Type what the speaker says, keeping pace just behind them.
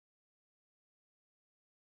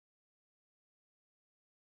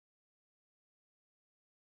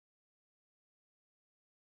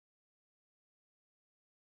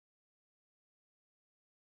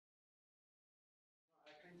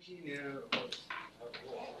continue at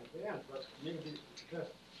the end, but maybe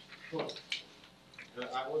just short.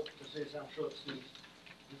 I want to say some short things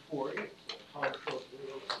before it, how short we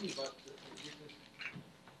will see, but it is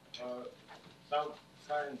some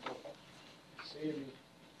kind of semi-geometric.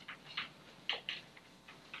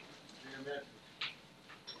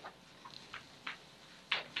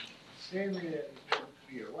 Semi is very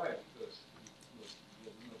clear. Why? Because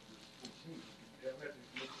it's not this full thing, it's geometric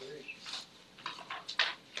manipulation.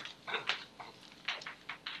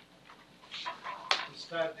 To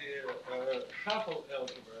study shuffle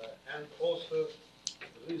algebra and also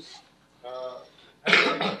this, I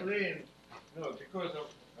will explain, because of,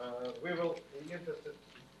 we will be interested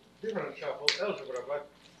in different shuffle algebra, but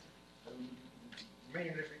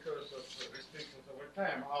mainly because of restrictions over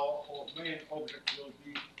time, our main object will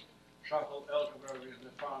be shuffle algebra with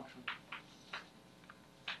the function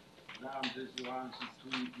lambda z1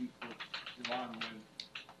 z2 equals z1 minus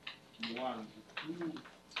z1 z2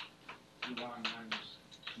 z1 minus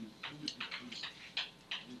q2 z2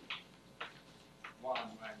 z1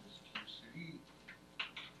 minus q3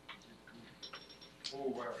 z2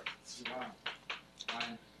 over z1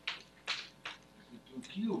 minus z2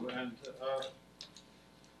 cube. And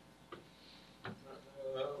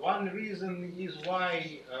one reason is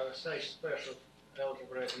why such special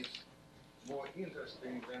algebra is more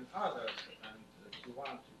interesting than others, and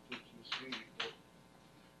Q1, Q2, Q3 equal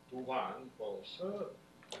to 1 also.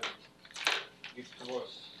 And it was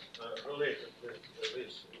related with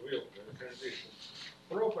this real transition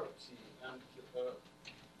property, and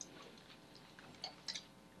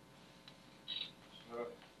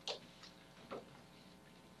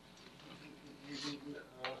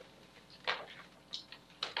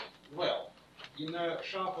well, in a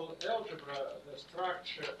shuffle algebra, the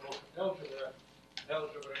structure of algebra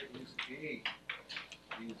is A.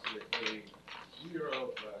 Is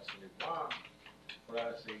A0 plus A1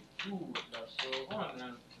 plus A2 plus so on,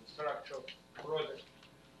 and the structure of product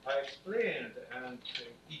I explained, and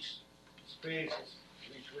each spaces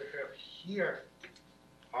which we have here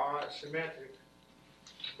are symmetric.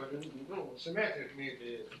 But symmetric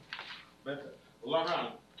maybe, but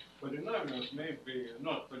Laurent polynomials may be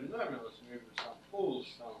not polynomials, maybe some poles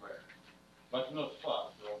somewhere, but not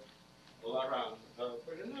far from Laurent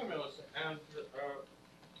polynomials. And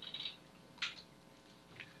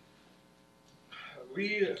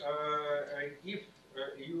if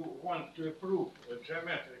you want to prove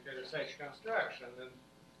geometrically such construction, then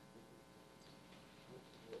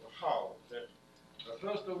how? That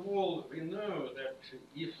first of all, we know that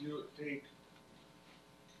if you take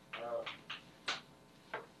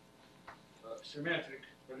symmetric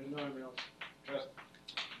polynomials, just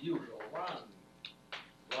usual one,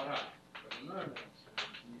 Laurent polynomials,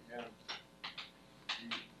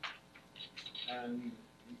 and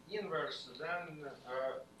the inverse, then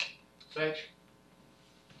such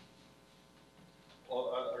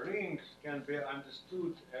ring can be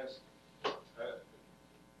understood as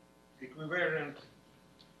equivalent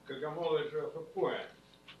cohomology of a point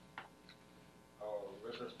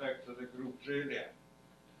with respect to the group GLM.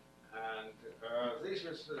 And this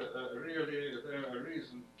is really the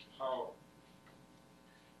reason how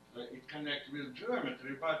it connects with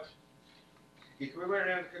geometry, but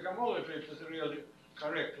equivalent cohomology is really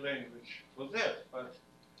correct language for that, but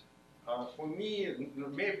for me,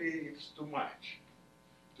 maybe it's too much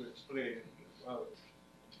to explain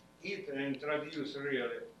it and introduce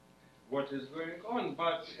really what is going on,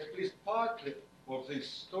 but at least partly of this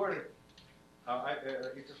story,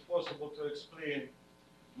 it is possible to explain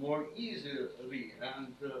more easily,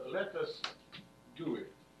 and let us do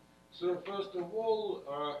it. So first of all,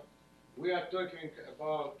 we are talking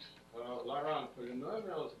about Laurent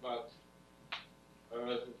polynomials, but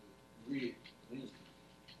in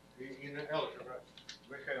algebra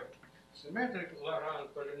we have symmetric Laurent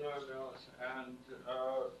polynomials, and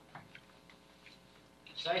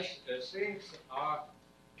such things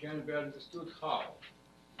can be understood how.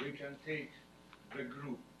 We can take the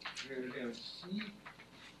group GLM C,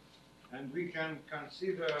 and we can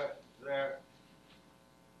consider the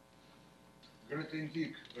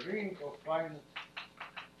Grothendieck ring of finite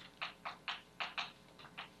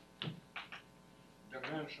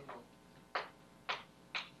dimensional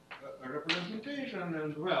representation.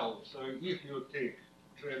 And well, so if you take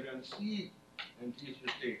GLM C and if you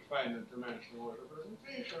take finite dimensional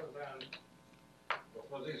representation, then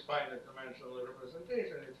for this finite dimensional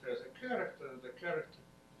representation it has a character, and the character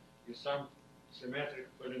is some symmetric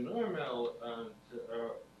polynomial, and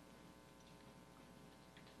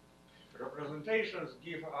representations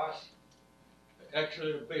give us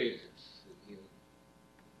actually a basis in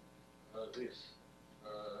this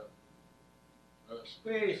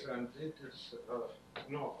space, and it is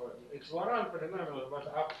no, it's Laurent polynomial, but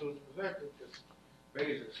up to that it is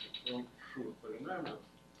basis from true polynomial.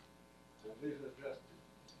 And this is just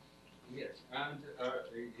yes, and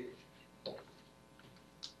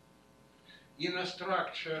in a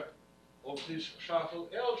structure of this shuffle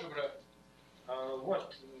algebra,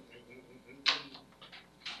 what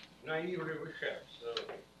naively we have. So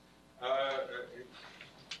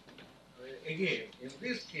again, in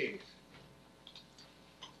this case,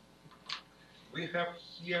 we have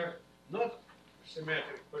here not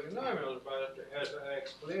symmetric polynomials, but as I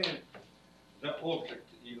explained, the object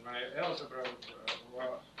in my algebra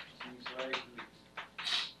were things like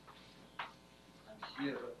this. And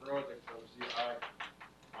here the product of the I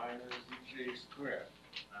minus the j squared.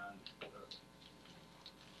 And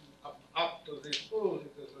up to this pose,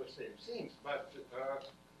 it is the same things. But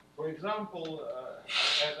for example,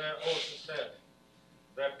 as I also said,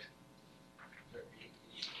 that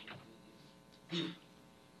if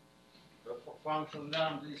the function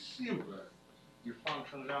lambda is simpler, if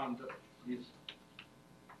function lambda is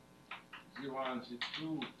z1,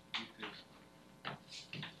 z2, it is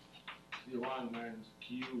z1 minus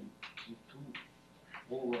q, z2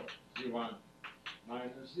 over z1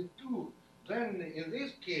 minus z2, then in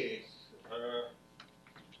this case,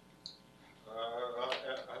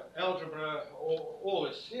 algebra all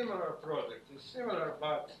is similar, product is similar,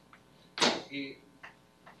 but in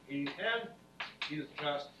n is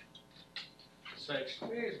just such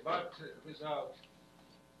space, but without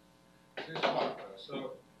this marker.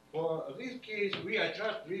 So for this case, we are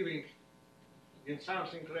just living in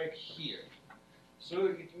something like here. So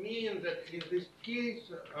it means that in this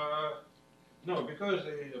case, no, because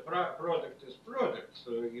the product is product,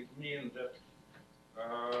 so it means that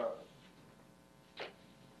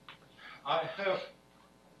I have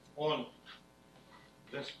on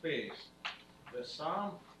the space the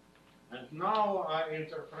sum, and now I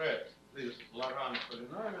interpret these Laurent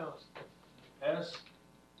polynomials as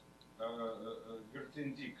a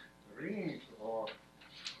Bldg ring, or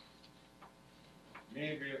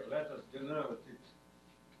maybe let us denote it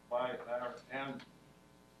by Rn.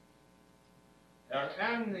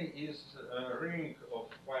 Rn is a ring of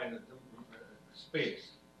finite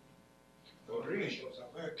space. Or ring.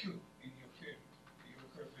 Where Q in your field? You have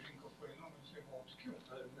a ring of polynomials about Q.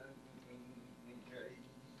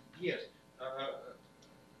 Yes,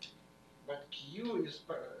 but Q is,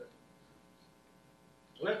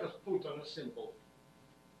 let us put on a simple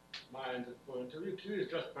minded point of view, Q is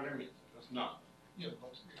just parameter, it's not. Yeah,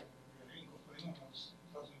 but the ring of polynomials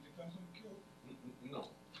doesn't depend on Q. No,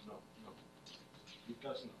 it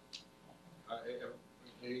does not.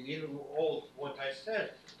 In all what I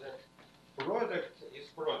said, that product is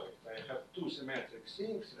product. I have two symmetric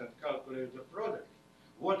things and calculate the product.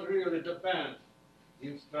 What really depends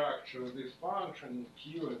in structure of this function,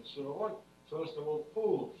 Q and so on, first of all,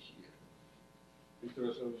 pull here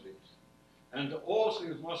because of this. And also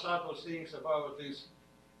the more subtle things about these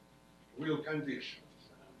will conditions,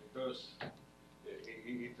 because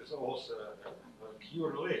it is also Q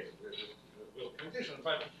related with will condition,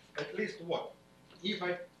 but at least what? If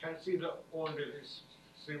I consider only this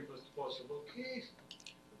simplest possible case,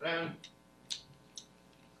 then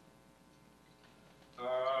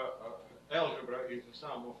algebra is the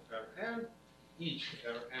sum of Rn. Each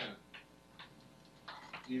Rn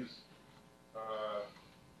is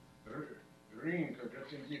ring, a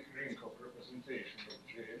Bldg ring of representation of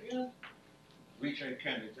Jn, which I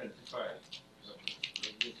can identify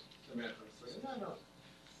with symmetric polynomials.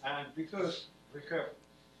 And because we have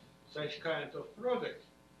such kind of product,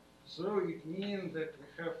 so it means that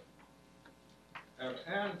we have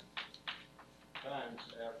Rn times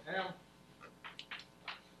Rm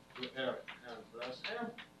to Rn plus m,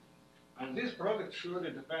 and this product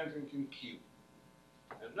surely depending in Q.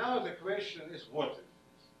 And now the question is what it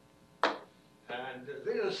is. And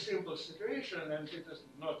this is a simple situation, and it is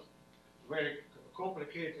not very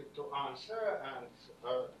complicated to answer, and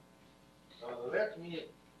let me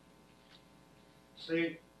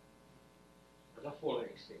say the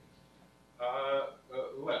following things.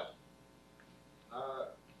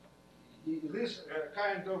 This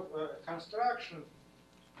kind of construction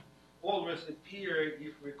always appear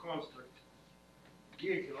if we construct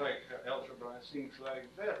gauge-like algebra and things like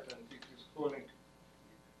that, and it is calling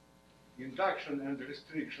induction and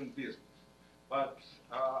restriction business. But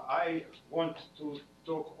I want to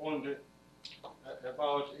talk only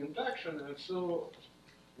about induction, and so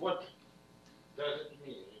what does it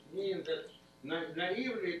mean? It means that,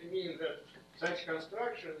 naively, it means that such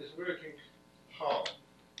construction is working how?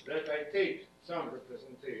 That I take some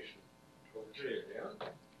representation of J-ln,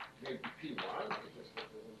 maybe P1, which is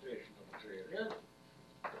representation of J-ln.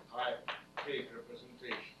 I take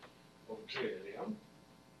representation of J-ln.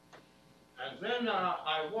 And then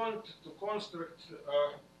I want to construct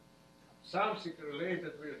something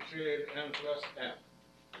related with Jn plus m.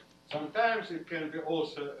 Sometimes it can be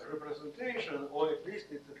also a representation, or at least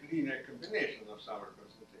it's a linear combination of some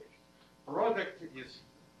representation. Product is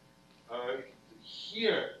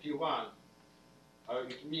here P1.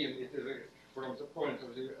 It means it is from the point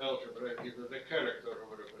of the algebra, it is the character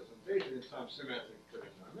of a representation in some symmetric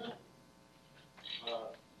polynomial.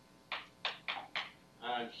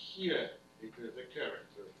 And here it is the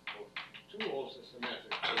character of two also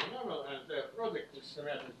symmetric polynomial, and the product is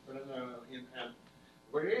symmetric polynomial in n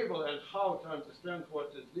variable, and how to understand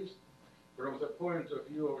what is this from the point of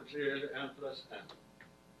view of Jn plus n.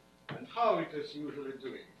 And how it is usually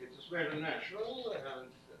doing. It is very natural, and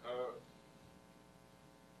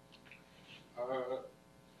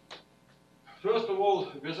first of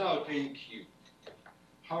all, without any cue,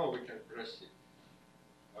 how we can proceed.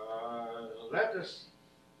 Let us,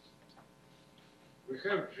 we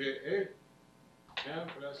have Jn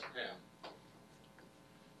plus m.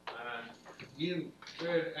 And in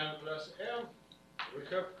Jn plus m, we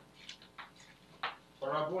have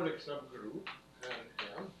parabolic subgroup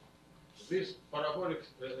n. This parabolic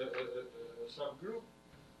subgroup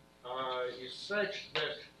is such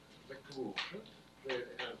that the quotient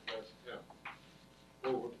Jn plus m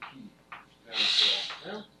over p n plus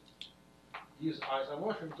m is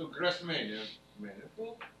isomorphic to Grassmannian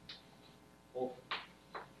manifold of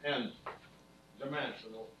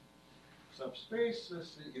n-dimensional subspaces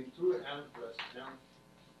into n plus m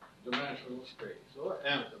dimensional space, or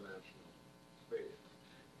n-dimensional space.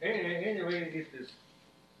 Anyway, it is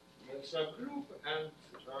a subgroup,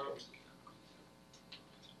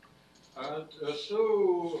 so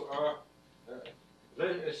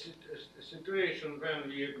the situation when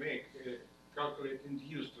we make calculate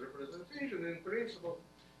induced representation, in principle,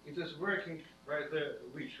 it is working by the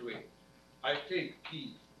which way? I take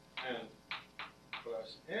P n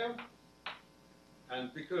plus m,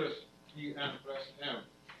 and because P n plus m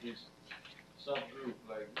is subgroup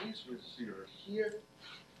like this with 0 here,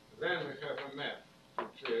 then we have a map to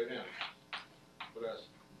Jn plus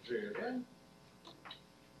Jn.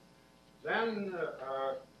 Then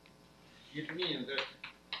it means that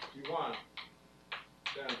P1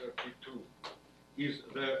 standard P2 is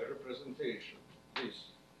the representation, this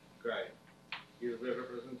guy is the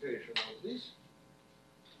representation of this,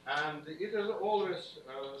 and it is always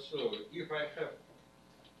so. If I have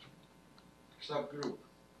subgroup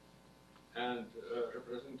and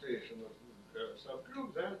representation of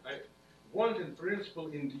subgroup, then I want in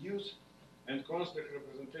principle induce and construct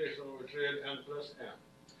representation of Jn plus m.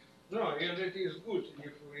 No, and it is good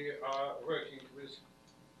if we are working with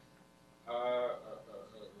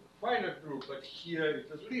finite group, but here it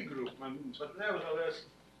is Lie group, but nevertheless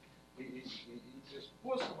it is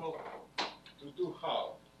possible to do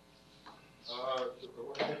how?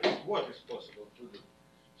 At least what is possible to do.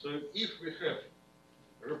 So if we have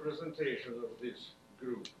representation of this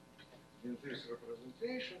group in this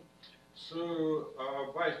representation, so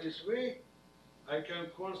by this way I can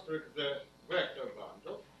construct the vector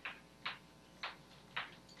bundle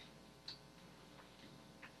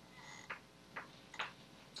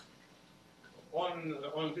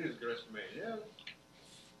on this Grassmannian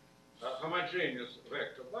homogeneous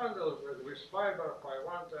vector bundle with fiber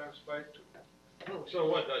phi1 times phi2. So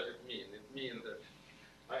what does it mean? It means that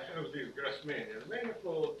I have this Grassmannian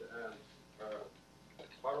manifold, and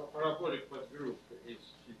parabolic group is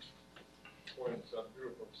fixed point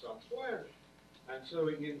subgroup of some point, and so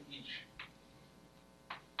in each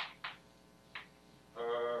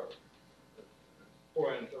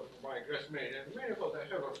point of my Grassmannian manifold, I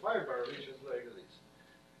have a fiber which is like this.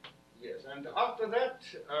 Yes, and after that,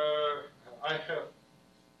 I have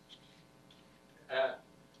a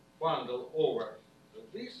bundle over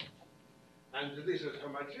this, and this is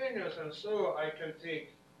homogeneous, and so I can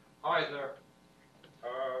take either,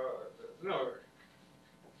 no,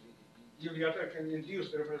 if we are taking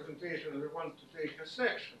induced representation, we want to take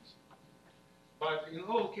sections. But in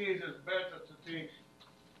all cases, better to take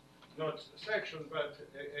not section, but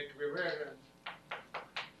equivariant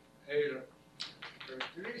error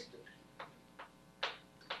characteristic.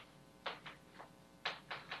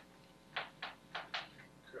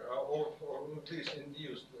 Of this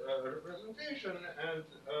induced representation, and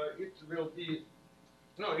it will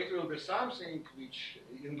be something which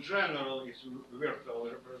in general is virtual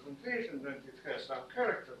representation, and it has some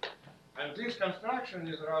character. And this construction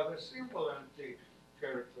is rather simple, and take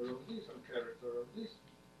character of this and character of this.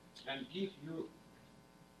 and give you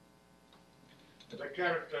the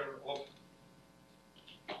character of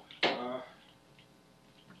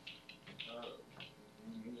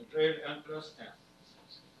Jn plus n.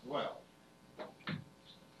 Well,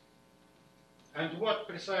 and what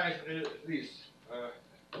precisely this,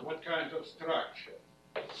 what kind of structure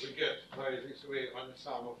we get by this way on the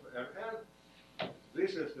sum of Rn,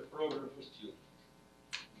 this is the problem for students.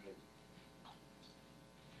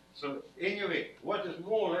 So anyway, what is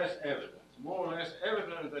more or less evident? More or less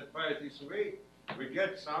evident that by this way we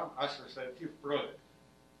get some associative product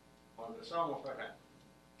on the sum of Rn.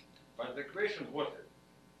 But the question what is?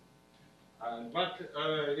 But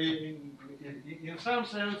in some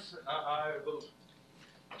sense, I will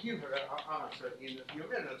give an answer in a few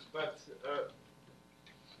minutes, but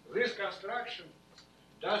this construction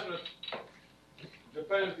does not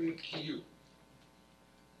depend in Q.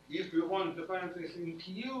 If we want to depend this in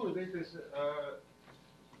Q, that is,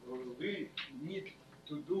 we need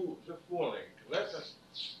to do the following. Let us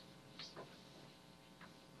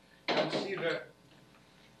consider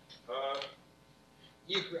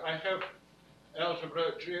if I have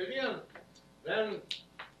algebra Gln, then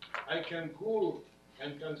I can go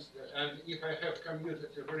and if I have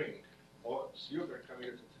commutative ring or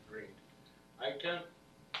supercommutative ring, I can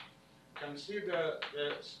consider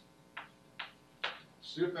the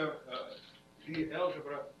super the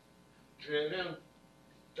algebra Gln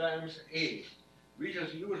times A, which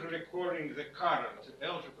is usually calling the current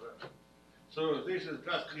algebra. So this is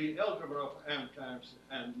just the algebra of M times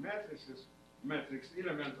N matrices. Matrix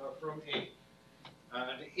element are from A.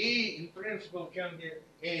 And A in principle can be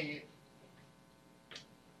any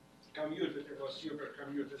commutative or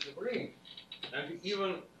supercommutative ring. And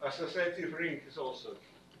even associative ring is also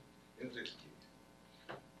in this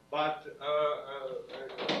case. But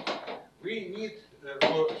we need,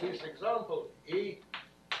 for this example, A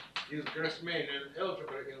is Grassmannian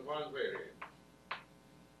algebra in one variable.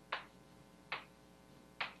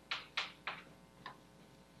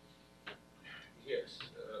 Yes,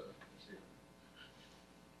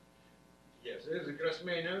 yes, it is a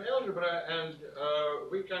Grassmannian algebra, and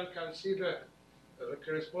we can consider the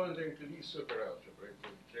corresponding to this superalgebra. It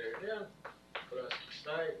is Gln plus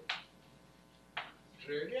psi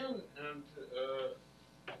Gln, and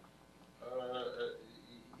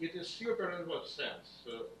it is super in what sense?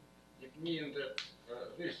 It means that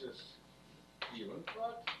this is even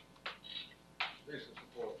part, this is the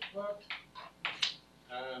fourth part,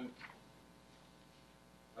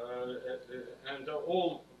 and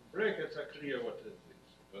all brackets are clear what is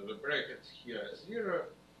this. The brackets here are 0,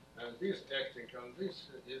 and this acting on this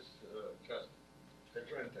is just a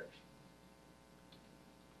joint action.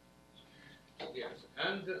 Yes,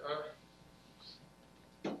 and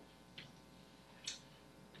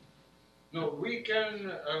no, we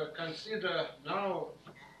can consider now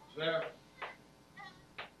the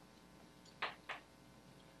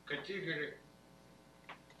category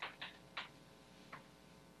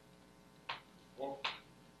of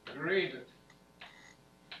graded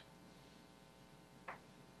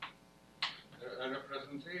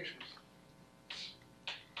representations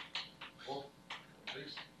of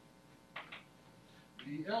this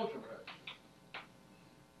the algebra,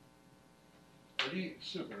 the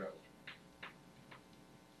superalgebra.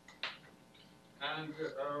 And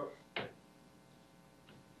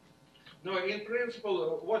no, in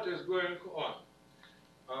principle, what is going on?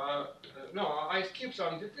 No, I skip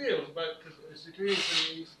some details, but the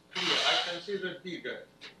situation is clear. I consider bigger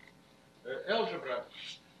algebra,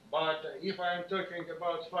 but if I'm talking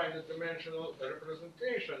about finite dimensional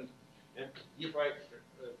representation, and if I'm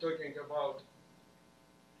talking about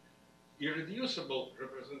irreducible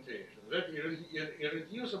representation, that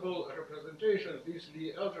irreducible representation, this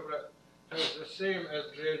Lie algebra has the same as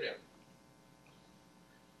Gln.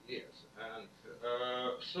 Yes, and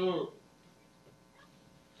so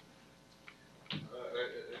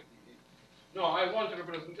no, I want a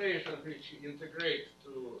representation which integrates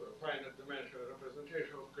to a finite dimensional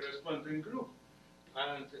representation of corresponding group.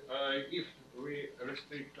 And if we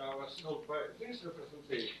restrict ourselves by this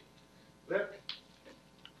representation, that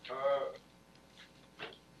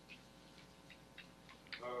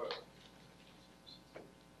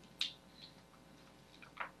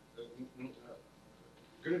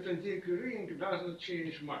Grothendieck ring doesn't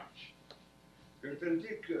change much.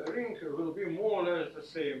 Grothendieck ring will be more or less the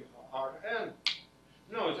same Rn.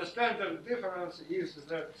 No, the standard difference is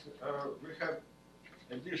that we have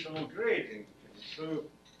additional grading. So,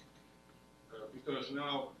 because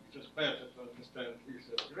now it is better to understand this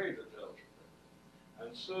as graded algebra.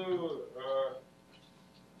 And so,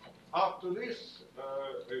 up to this,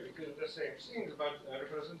 it is the same thing, but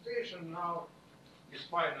representation now is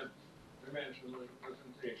finite dimensional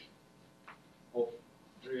representation of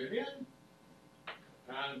Bldg,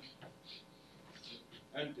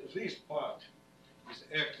 and this part is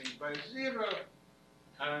acting by 0,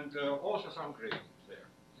 and also some gradient there.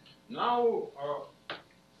 Now,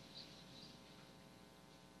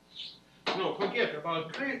 no, forget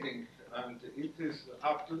about grading, and it is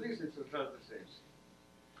up to this, it's just the same thing.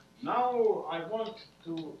 Now I want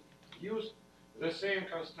to use the same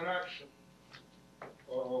construction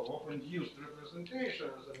of induced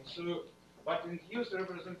representations, and so, but induced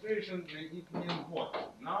representation, it means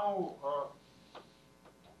what? Now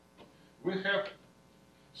we have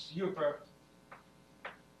super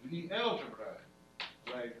the algebra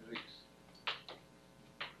like this,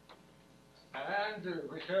 and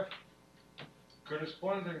we have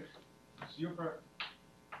corresponding super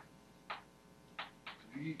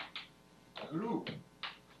the group,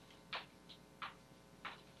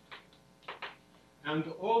 and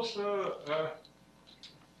also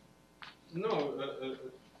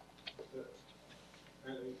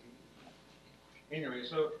anyway,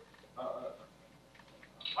 so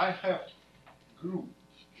I have group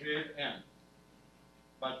Jn,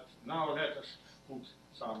 but now let us put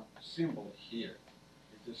some symbol here.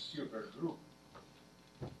 It is super group,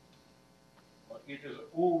 or it is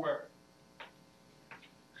over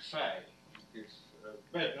psi. It is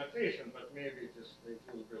bad notation, but maybe it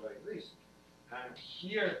will be like this. And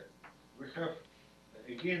here we have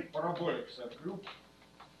again parabolic subgroup,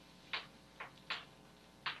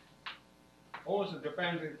 also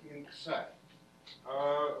dependent in psi.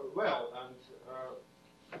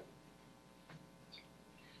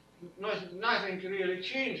 Nothing really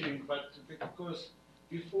changing, but because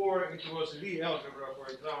before it was Lie algebra, for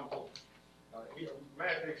example,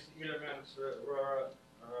 matrix elements were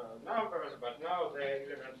numbers, but now they are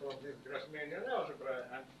elements from this Grassmannian algebra,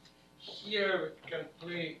 and here we can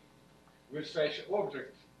play with such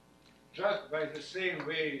objects just by the same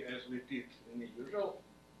way as we did in the usual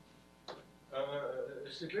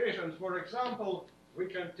situation. For example, we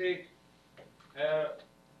can take a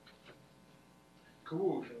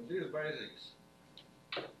quotient, this by this.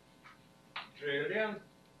 Jn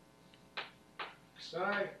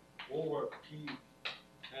psi over p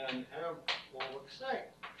and m over psi.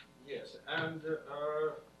 Yes, and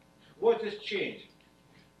what is changing?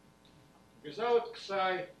 Without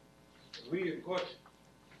psi, we got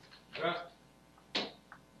just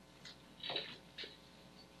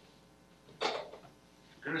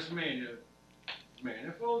Grassmannian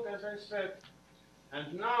manifold, as I said,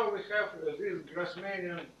 and now we have this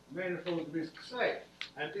Grassmannian manifold with psi,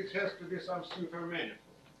 and it has to be some super manifold.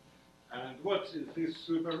 And what is this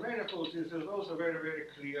super manifold is also very, very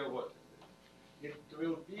clear what it is. It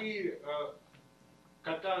will be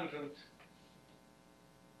cotangent,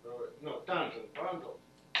 tangent bundle.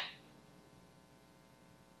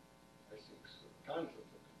 I think so. Tangent or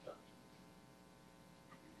cotangent?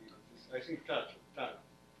 I think tangent.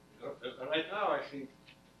 Right now, I think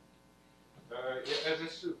as a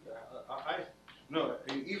super.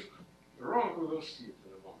 If wrong, we will see it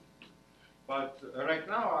in a moment. But right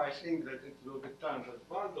now, I think that it will be tangent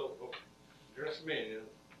bundle of Grassmannian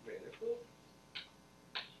manifold.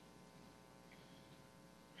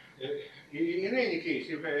 In any case,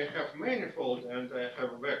 if I have manifold and I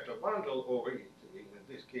have a vector bundle over it, in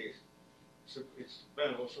this case, its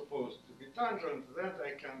bundle supposed to be tangent, then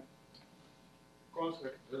I can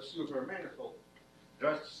construct the super manifold,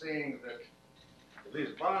 just saying that this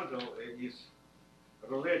bundle is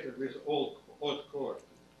related with odd coordinates.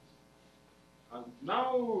 And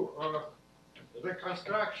now the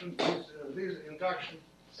construction is this induction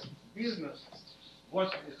business.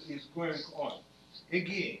 What is going on?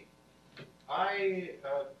 Again, I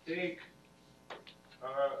take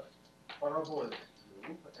parabolic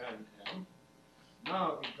group Nm.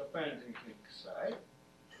 Now it's depending in psi,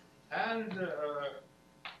 and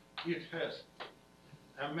it has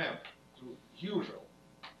a map to usual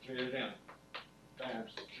Jn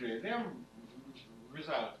times Jn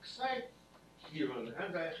without psi even,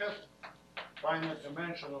 and I have finite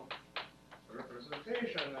dimensional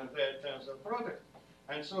representation and their tensor product.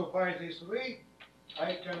 And so by this way,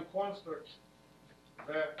 I can construct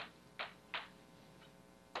the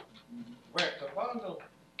vector bundle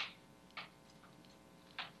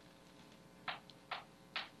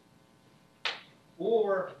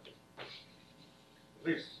over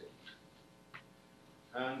this thing.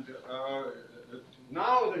 And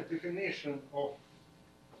now the definition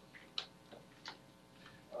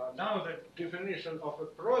of a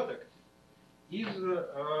product is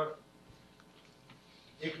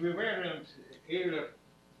equivariant Euler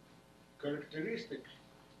characteristic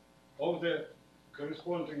of the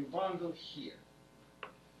corresponding bundle here.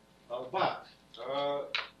 But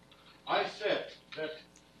I said that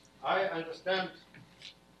I understand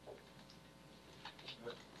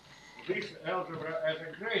this algebra as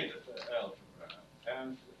a graded algebra,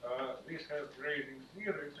 and this has grading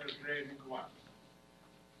 0, it has grading 1.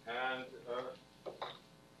 And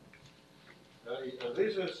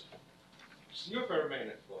this is super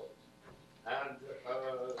manifold. And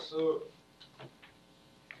so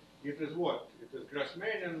it is what? It is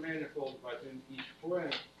Grassmannian manifold, but in each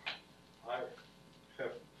point I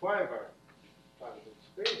have fiber tangent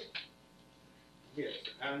space. Yes,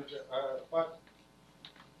 and but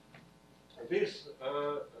this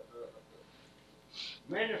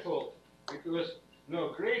manifold, because no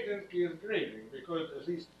grading is grading, because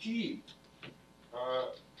this T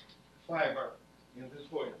fiber in this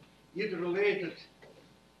point is related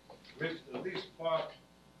with this part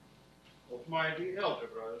of my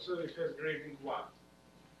algebra, so it has grading 1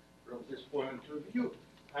 from this point of view.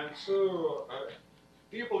 And so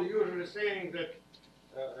people usually saying that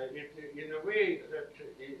in a way that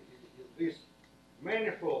this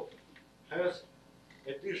manifold has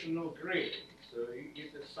additional grading. So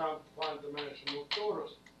it is some one-dimensional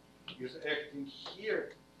torus is acting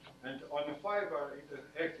here, and on a fiber it is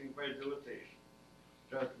acting by dilatation,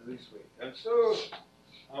 just this way. And so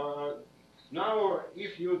now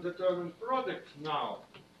if you determine product now,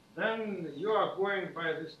 then you are going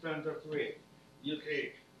by the standard way. You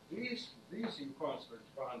take this in constant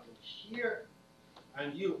quantum here,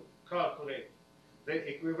 and you calculate the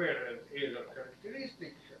equivariant Euler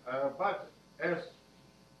characteristic, but as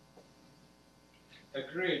a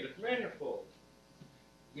graded manifold.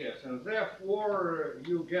 Yes, and therefore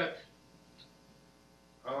you get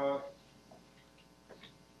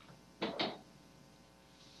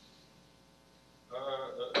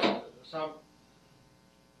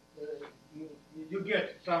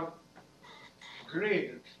some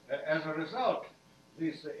graded. As a result,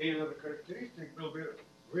 this Euler characteristic will be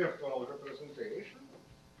virtual representation,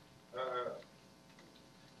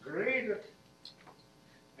 graded,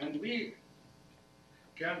 and we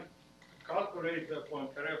can calculate the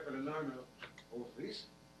Poincare polynomial of this,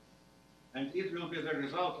 and it will be the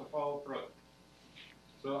result of our product.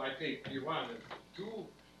 So I take P1 and P2,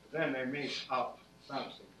 then I make up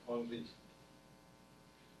something on this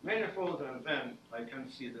manifold, and then I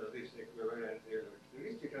consider this equivariant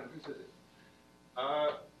characteristic, and this is it.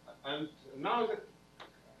 And now,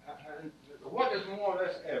 what is more or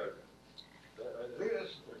less evident?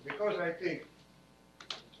 This, because I think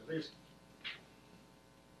this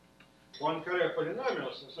Poincare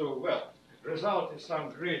polynomials, so well, result is some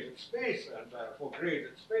graded space, and for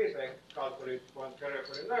graded space I calculate Poincare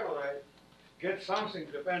polynomial, I get something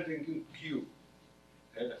depending on Q.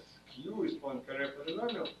 As Q is Poincare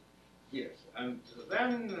polynomial, yes, and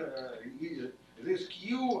then this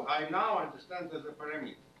Q I now understand as a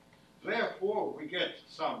parameter. Therefore, we get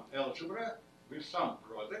some algebra with some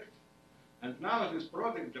product, and now this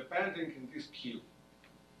product depending on this Q.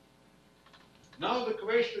 Now the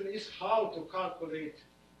question is how to calculate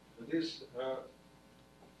this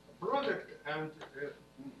product, and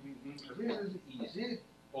this is easy,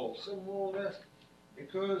 also more or less,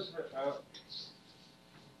 because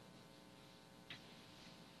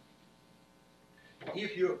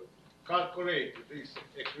if you calculate this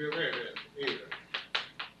equivariant Euler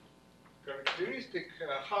characteristic,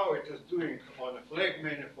 how it is doing on a flag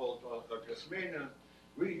manifold or a Grassmannian,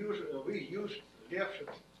 we use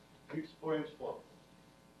Lefschetz fixed points formula.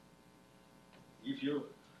 If you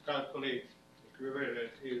calculate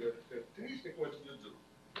equivariant Euler characteristic, what you do?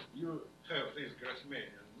 You have this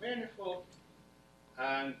Grassmannian manifold,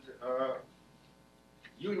 and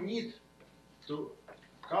you need to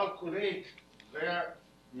calculate their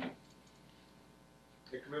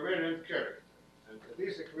equivariant character. And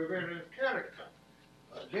this equivariant character,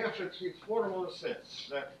 Lefschetz fixed formula says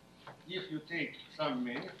that if you take some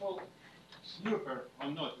manifold, super or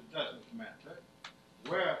not, it doesn't matter,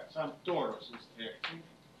 where some torus is acting,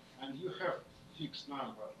 and you have fixed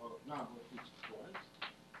number of fixed points,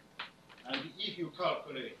 and if you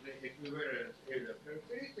calculate the equivariant Euler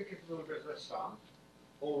characteristic, it will be the sum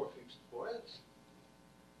over fixed points,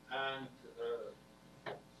 and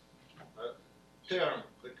term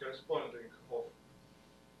the corresponding of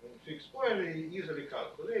fixed point is easily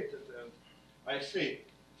calculated, and I say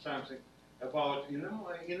something about in a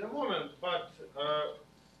moment, but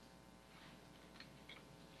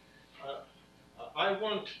I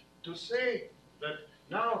want to say that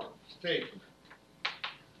now statement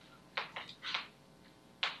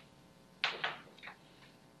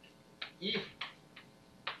if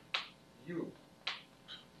you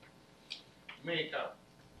make up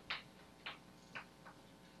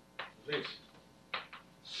this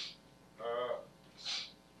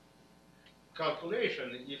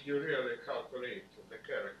calculation, if you really calculate the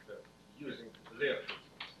character using Lefschetz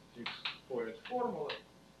fixed point formula,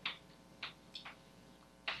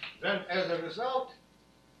 then as a result,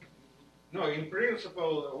 no, in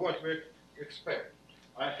principle, what we expect,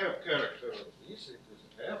 I have character of this, it is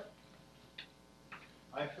F.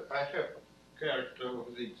 I have character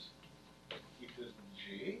of this, it is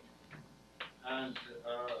G. And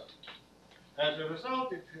as a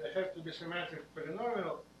result, it has to be symmetric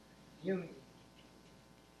polynomial in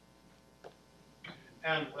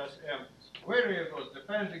n plus m variables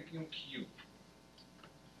depending in Q.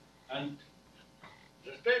 And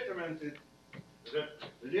the statement is that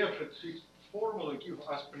Lefschetz fixed formula gives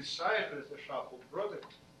us precisely the shuffle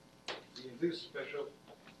product in this special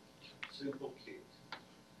simple case.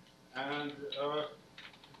 And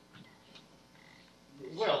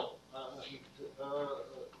well,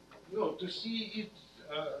 no, to see it,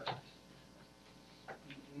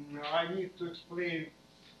 I need to explain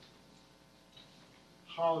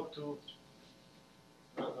how to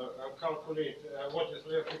calculate what is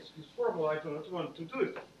Lefschetz fixed formula. I do not want to do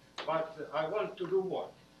it, but I want to do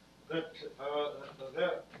what? That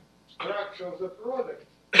the structure of the product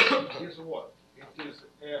is what? It is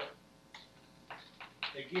F.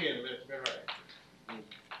 Again, let me write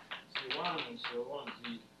C1 and so on,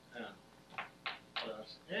 Dn plus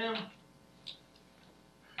M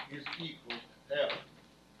is equal to F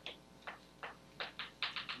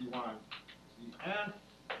C1 Dn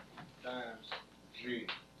times G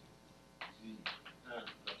Dn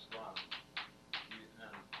plus 1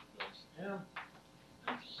 Dn plus M.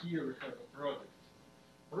 And here we have a product.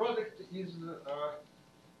 Product is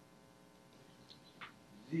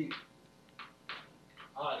the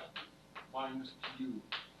I minus Q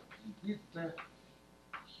the beta.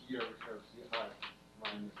 Here we have the I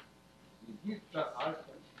minus the beta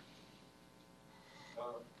alpha.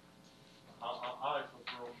 Alpha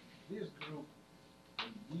from this group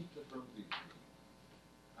and beta from this group.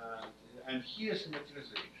 And here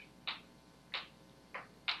symmetrization.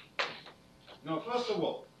 Now, first of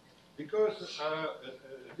all, because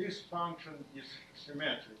this function is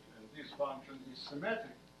symmetric and this function is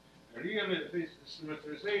symmetric, really this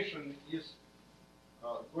symmetrization is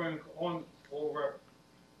going on over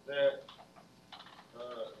the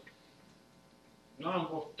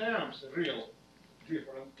number of terms, real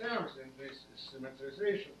different terms in this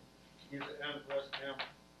symmetrization is n plus m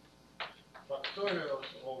factorials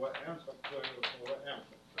over n factorials over m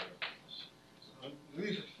factorials. And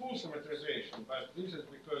this is full symmetrization, but this is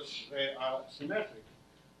because they are symmetric.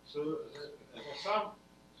 So the sum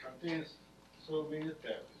contains so many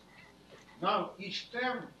terms. Now each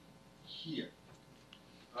term here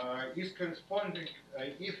is corresponding,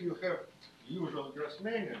 if you have usual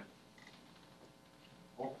Grassmannian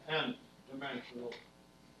of n-dimensional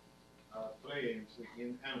planes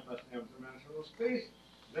in n plus m-dimensional space,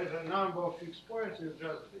 then the number of fixed points is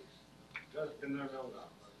just this, just the binomial number.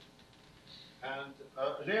 And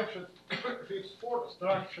Lefschetz fixed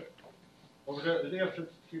structure of the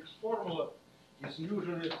Lefschetz fixed formula is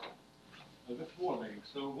usually the following.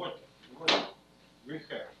 So what we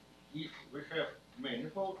have, if we have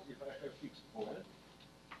manifold, if I have fixed point,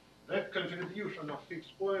 that contribution of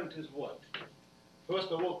fixed point is what? First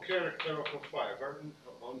of all, character of a fiber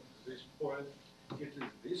on this point, it is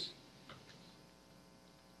this.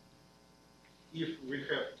 If we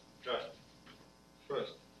have just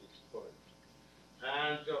first fixed point.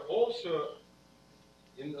 And also,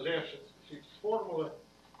 in Lefschetz fixed formula,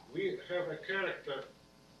 we have a character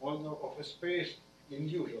of a space in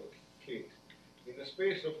usual case, in a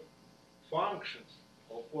space of functions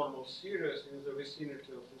of formal series in the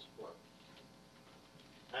vicinity of this point.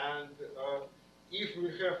 And if we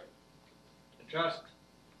have just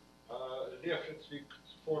Lefschetz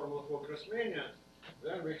fixed formula for Grassmannian,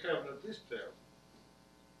 then we have this term.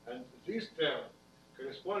 And this term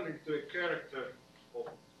corresponding to a character of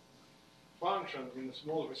function in a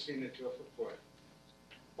small vicinity of a point.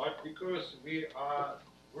 But because we are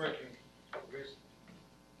working with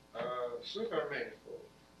supermanifold,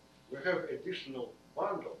 we have additional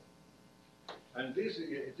bundle, and this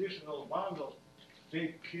additional bundle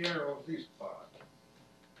take care of this part.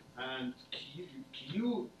 And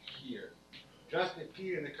Q here just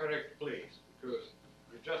appear in the correct place because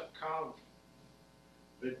we just count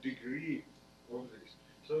the degree of this.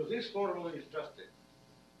 So this formula is just it.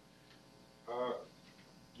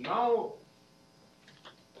 Now,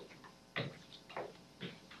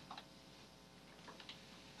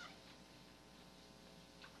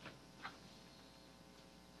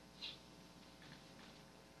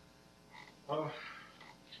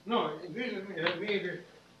 No, this is maybe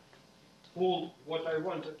all what I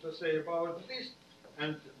wanted to say about this,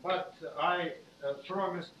 but I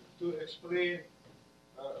promised to explain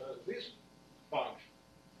this function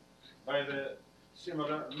by the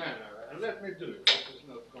similar manner, and let me do it. This is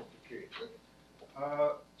not complicated.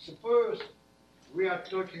 Suppose we are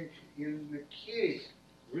talking in the case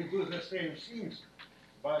we do the same things,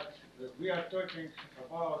 but we are talking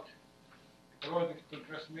about product to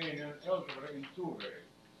Grassmannian algebra in two variables.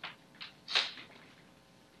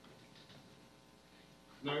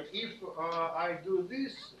 Now, if I do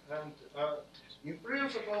this, and in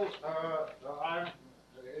principle, I'm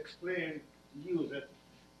explaining to you that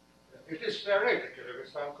it is theoretically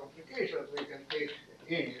with some complications. We can take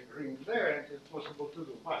any ring there, and it's possible to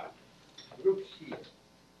do. But look here.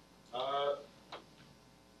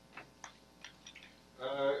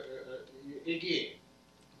 Again,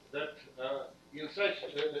 that in such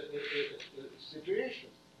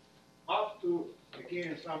situations, up to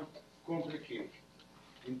again some complications.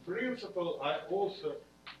 In principle, I also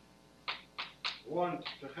want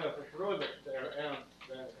to have a product Rn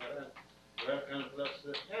where n plus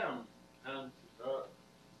m, and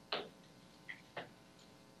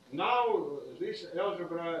now this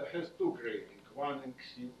algebra has two grading, one in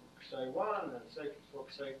Xi1 and second for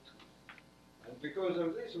Xi2. And because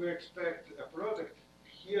of this, we expect a product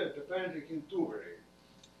here depending in two variables.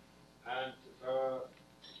 And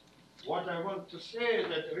what I want to say is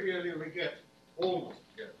that really we get almost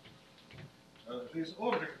get this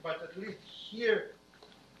object, but at least here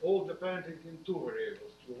all depending in two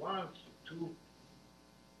variables, Q1, Q2,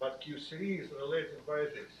 but Q3 is related by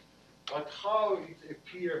this. But how it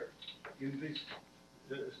appears in this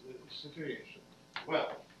situation?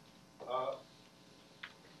 Well,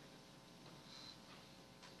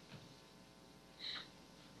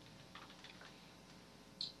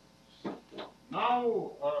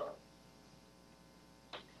 now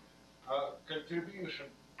contribution,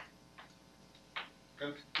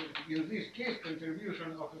 in this case,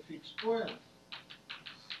 contribution of a fixed point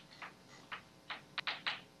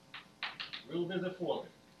will be the following.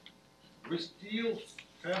 We still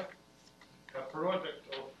have a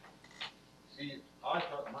product of the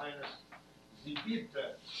alpha minus the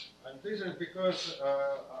beta, and this is because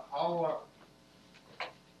our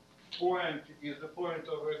point is the point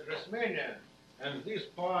of a Grassmannian, and this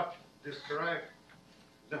part describes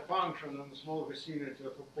the function in the small vicinity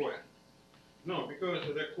of a point. No, because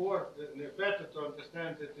the better to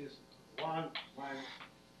understand it is 1 minus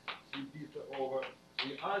the beta over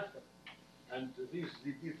the alpha, and this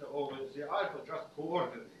the beta over the alpha just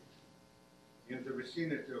coordinate in the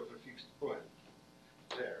vicinity of a fixed point.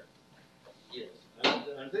 There. Yes,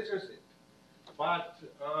 and this is it. But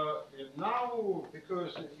now,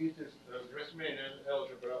 because it is a Grassmannian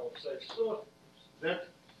algebra of such sort, that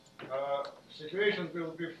situation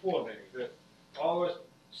will be forming, that our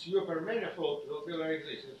supermanifold will be like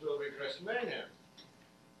this. It will be Grassmannian,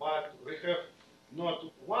 but we have not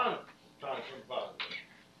one tangent boundary,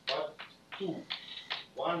 but two.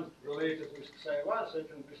 One related with Xi1,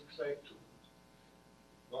 second with Xi2.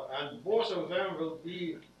 And both of them will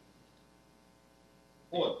be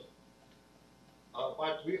odd.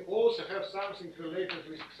 But we also have something related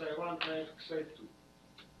with Xi1 and Xi2.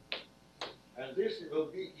 And this will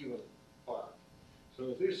be even part.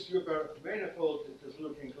 So this super manifold, it is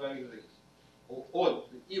looking like this. Or odd,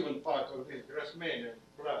 the even part of this Grassmannian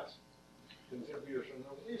plus contribution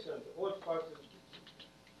of this, and the odd part is this.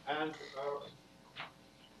 And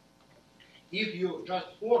if you just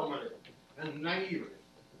formally and naively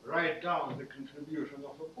write down the contribution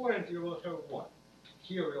of a point, you will have one.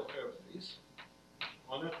 Here we'll have this.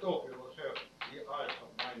 On the top, you will have the alpha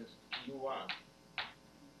minus u1.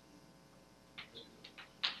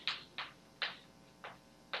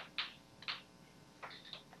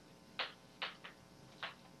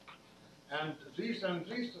 And this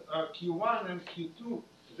Q1 and Q2,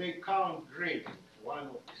 they count grading. One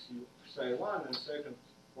of Xi1 and second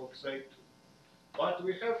of Xi2. But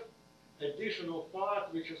we have additional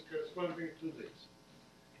part which is corresponding to this.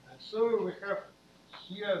 And so we have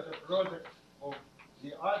here the product of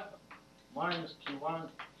the alpha minus Q1,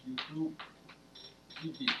 Q2,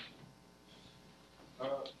 Qb.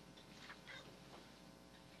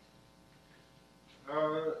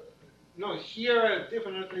 No, here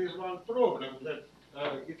definitely is one problem, that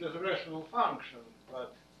it is a rational function,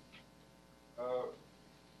 but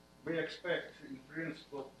we expect in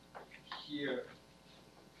principle here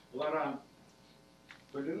Laurent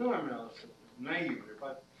polynomials naively,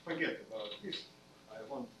 but forget about this. I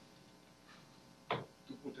want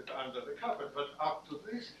to put it under the carpet, but up to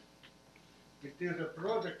this, it is a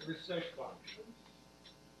product with such function.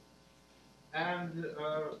 And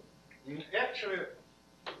actually,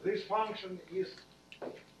 this function is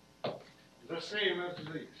the same as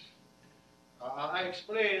this. I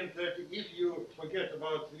explained that if you forget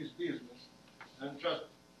about this business and just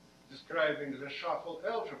describing the shuffle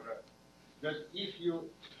algebra, that if you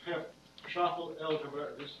have shuffle algebra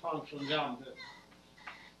with function lambda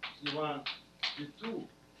C1, C2,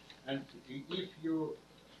 and if you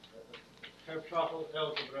have shuffle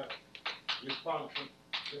algebra with function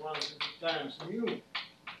C1 times mu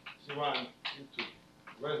C1, C2,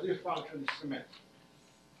 where this function is symmetric,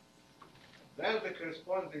 then the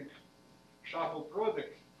corresponding shuffle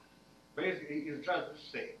product basically is just the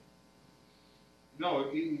same.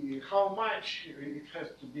 No, how much it has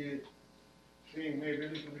to be saying maybe a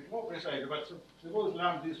little bit more precisely, but suppose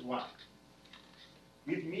lambda is 1.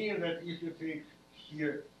 It means that if you take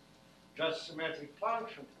here just symmetric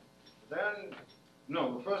function, then,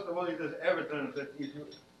 no, first of all, it is evident that if you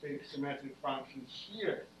take symmetric function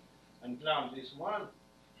here, and lambda is 1,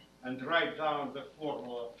 and write down the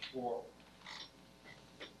formula for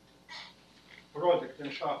product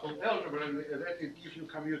and shuffle algebra, and that it gives you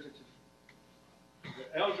commutative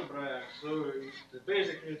the algebra, so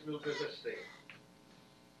basically it will be the same.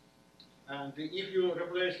 And if you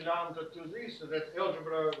replace lambda to this, that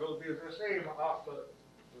algebra will be the same after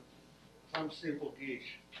some simple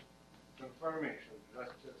gauge transformation,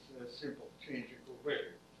 just a simple changing of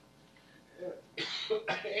value.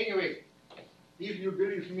 Anyway, if you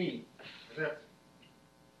believe me that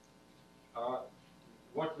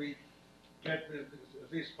what we get with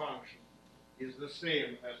this function is the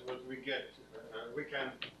same as what we get, we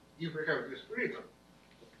can, if we have this freedom,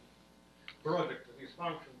 product of this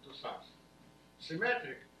function to something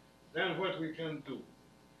symmetric, then what we can do?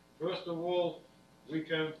 First of all, we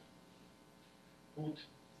can put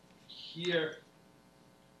here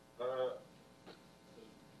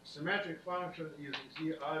symmetric function is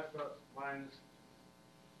z alpha minus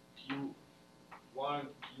q1,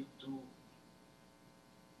 q2,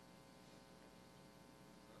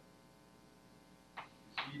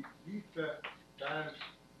 z beta times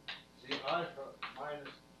z alpha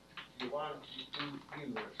minus q1, q2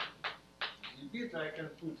 inverse. Z beta I can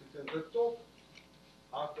put it in the top.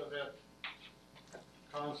 After that,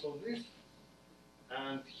 cancel this.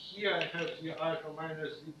 And here I have the alpha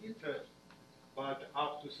minus the beta, but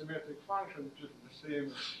up to symmetric function, which is the same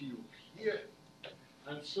as q here.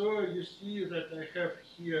 And so you see that I have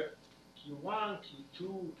here q1,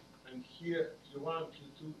 q2, and here q1,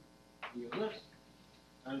 q2 inverse.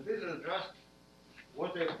 And this is just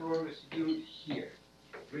what I promised you here.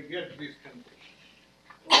 We get this condition.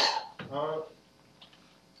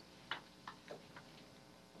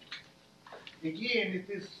 Again, it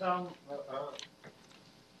is some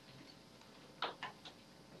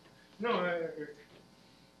no,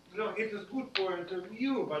 it is good point of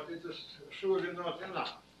view, but it is surely not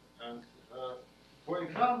enough. And for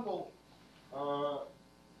example,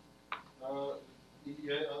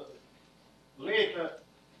 later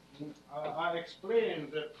I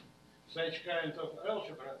explained that such kind of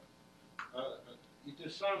algebra, it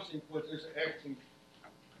is something what is acting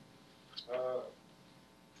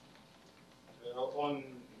on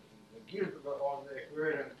the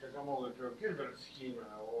equivalent cohomology of Gilbert schema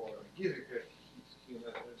or Giesecke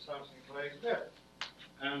schema, something like that.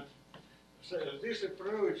 And so this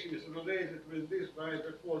approach is related with this by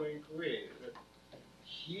the following way, that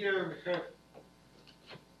here we have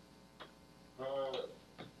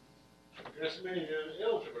Grassmannian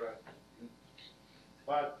algebra,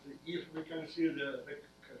 but if we consider the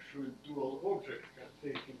dual object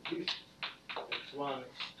taking this x1,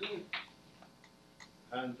 x2,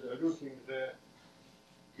 and looking the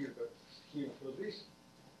Gilbert scheme for this,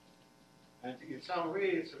 and in some way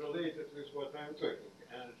it's related with what I'm talking.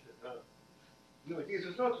 And no, this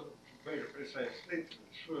is not a very precise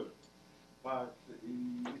statement, sure, but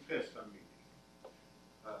it has some meaning.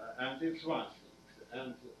 And it's one thing.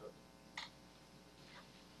 And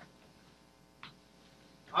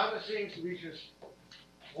other things which is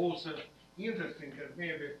also interesting, and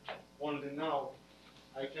maybe only now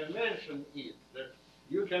I can mention it, that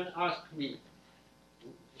you can ask me,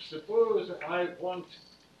 suppose I want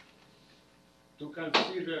to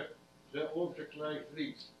consider the object like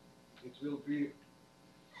this. It will be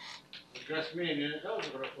a Grassmannian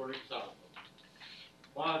algebra, for example.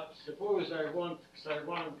 But suppose I want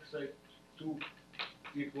psi1, psi2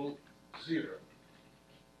 equal 0.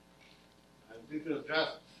 And it is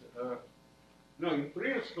just, no, in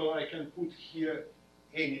principle I can put here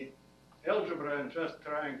any algebra and just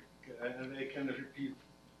trying, and I can repeat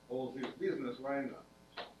all this business, why not?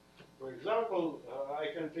 For example, I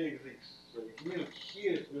can take this. So it means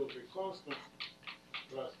here it will be constant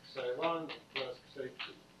plus psi1 plus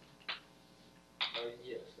psi2.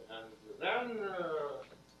 Yes, and then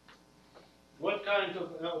what kind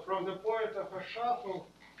of, from the point of a shuffle,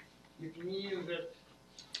 it means that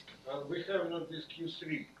we have not this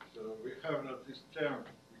Q3, so we have not this term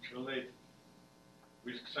which relates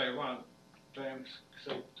with psi1 times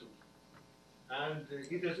psi2. And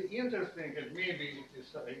it is interesting, and maybe it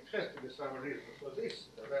has to be some reason for this,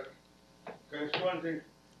 that corresponding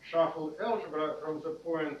shuffle algebra from the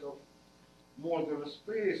point of modular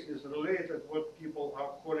space is related what people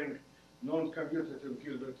are calling non-commutative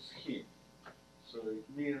Gilbert scheme. So it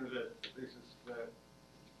means that this is the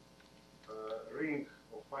ring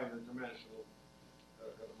of finite dimensional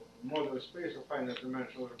modular space of finite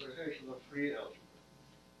dimensional representation of free algebra.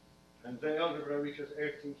 And the algebra which is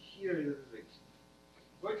acting here is this.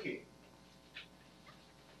 Okay.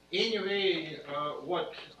 Anyway,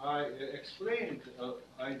 what I explained,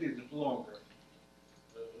 I did it longer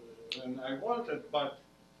than I wanted, but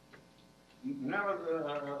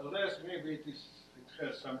nevertheless, maybe it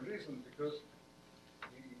has some reason because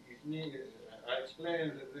I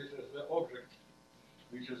explained that this is the object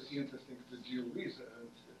which is interesting to deal with, and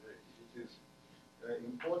it is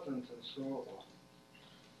important and so on.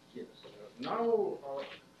 Yes. Now,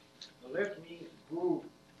 let me go.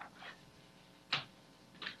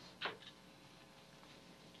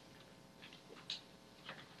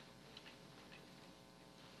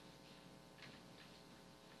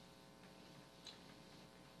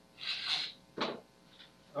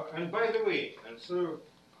 And by the way, and so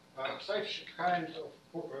such kind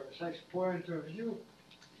of such point of view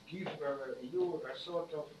give you a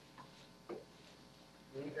sort of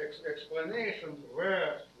explanation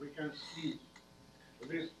where we can see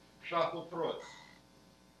this shuffle product.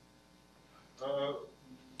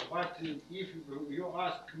 But if you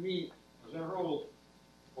ask me the role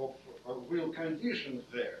of will conditions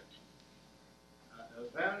there,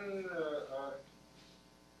 then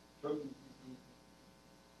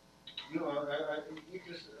no, it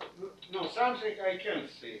is no something I can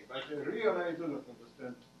say, but really I do not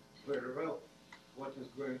understand very well what is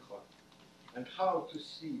going on and how to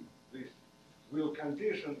see this will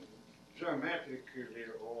condition geometrically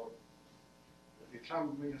or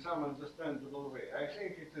in some understandable way. I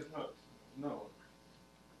think it is not known.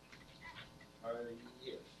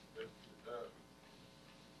 Yes. But,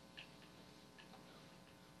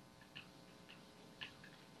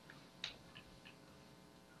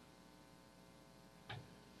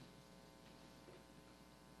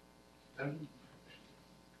 and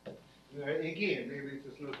again, maybe it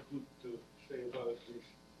is not good to say about this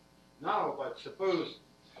now, but suppose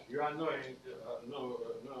you are knowing know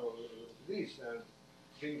this and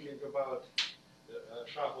thinking about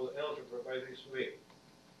shuffle algebra by this way.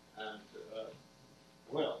 And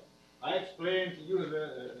well, I explained to you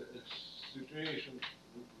the situation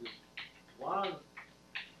with 1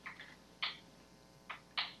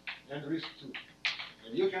 and with 2.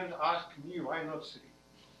 And you can ask me why not 3.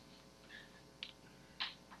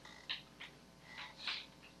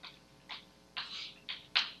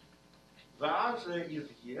 The answer is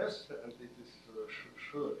yes, and it is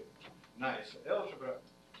surely nice algebra.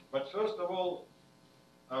 But first of all,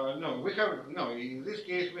 no, we have, no, in this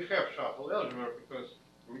case we have shuffle algebra because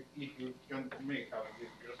if you can make up this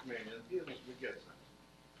Grassmannian business, we get that.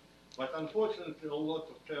 But unfortunately, a lot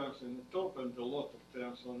of terms in the top and a lot of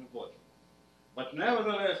terms on the bottom. But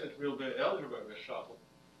nevertheless, it will be algebra with shuffle,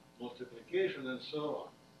 multiplication, and so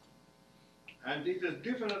on. And it is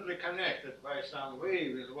definitely connected by some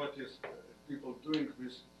way with what is people doing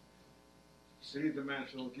with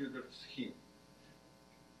three-dimensional Gilbert scheme.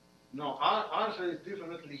 No, our answer is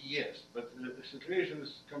definitely yes, but the situation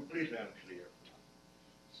is completely unclear.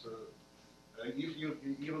 So if you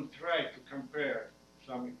even try to compare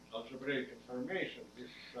some algebraic information with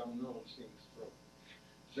some known things from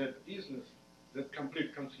that business, that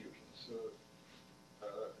complete confusion. So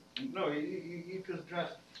no, it is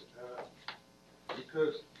just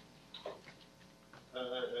because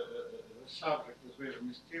the subject is very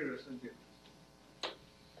mysterious and different.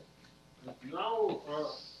 And now,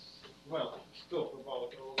 well, stop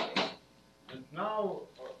about all this. And now,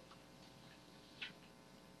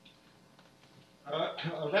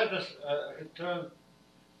 let us return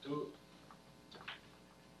to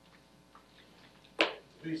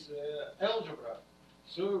this algebra.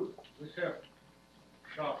 So we have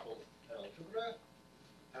shuffle algebra,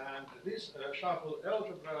 and this shuffle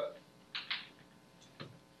algebra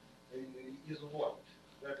is what?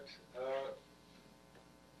 That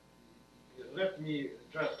let me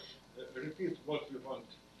just repeat what we want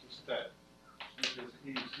to study. that. This is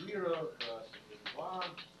E0 plus E1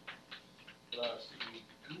 plus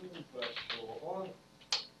E2 plus so on.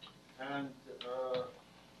 And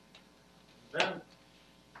then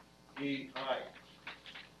AI,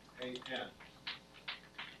 AN,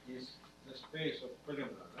 is the space of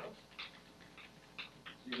polynomials,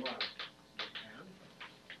 C1, Cn.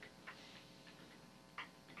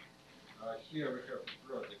 Here we have the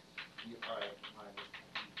product EI minus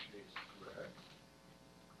EJ squared.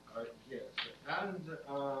 Yes, and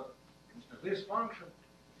this function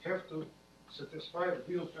have to satisfy the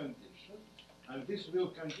Will condition, and this Will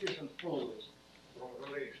condition follows from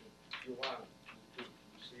relation Q1, Q2,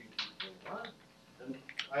 Q3, Q1. And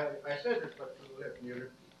I said it, but let me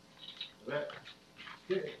repeat. That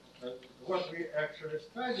what we actually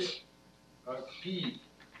studied, P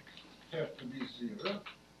have to be 0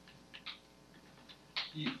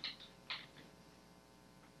 if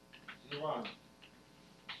Z1,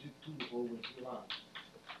 Z2 over Z1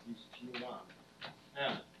 is Q1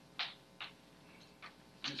 and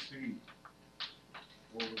Z3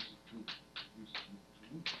 over Z2 is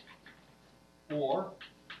Q2, or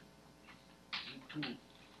Z2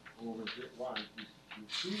 over Z1 is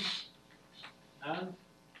Q3 and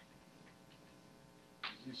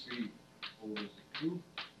Z3 over Z2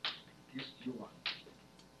 is Q1.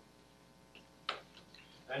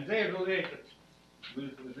 And they are related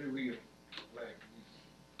with the wheel like this.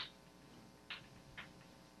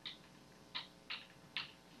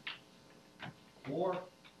 For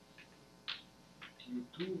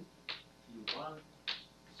Q2, Q1,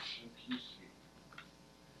 and Q3.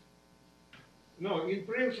 No, in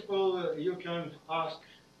principle, you can ask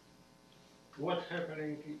what's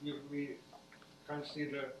happening if we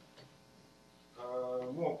consider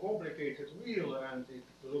more complicated wheel, and it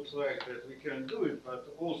looks like that we can do it, but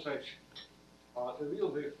all such the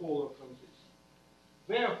wheel, they follow from this.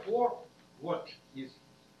 Therefore, what is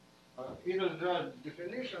it is the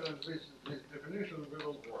definition, and this definition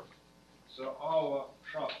will work. So our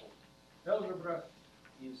shuffle algebra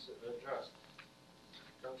is just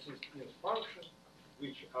consists in functions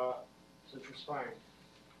which are satisfying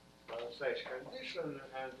such condition,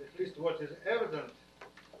 and at least what is evident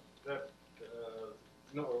that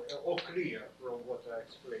or clear from what I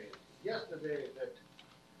explained yesterday, that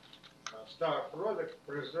star product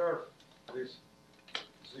preserve this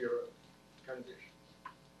 0 condition.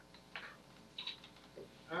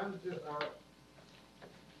 And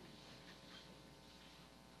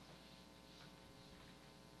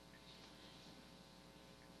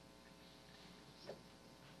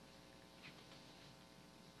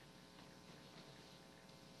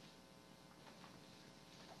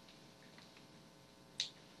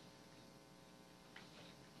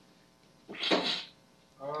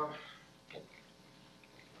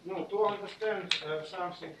no, to understand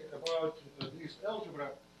something about this algebra,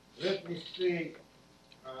 let me say,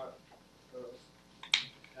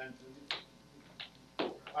 and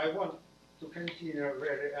I want to continue at the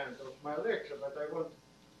very end of my lecture, but I want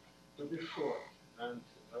to be short. And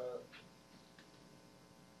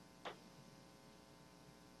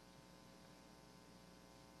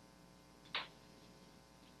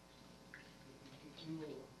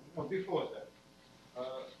before that,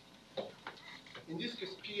 in this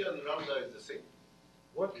case, P and lambda is the same.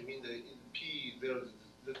 What? You mean that in P,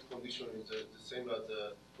 that condition is the same as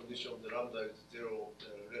the condition of the lambda is 0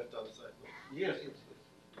 left-hand side? No? Yes, it's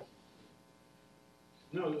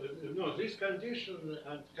no, this condition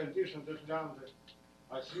and condition that lambda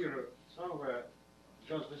are 0 somewhere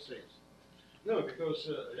just the same. No, because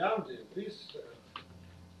lambda, this,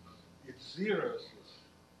 it's 0.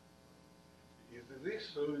 Is this,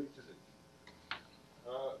 so it is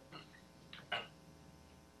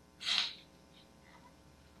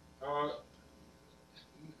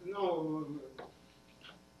no,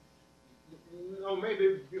 maybe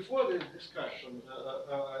before the discussion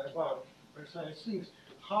about precise things,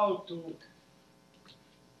 how to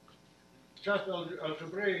just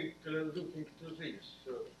algebraically looking to this.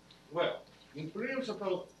 Well, in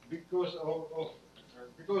principle, because of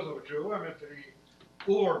geometry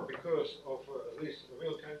or because of this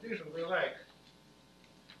Will condition, we like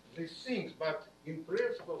these things, but in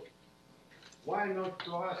principle, why not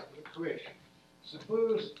to ask the question?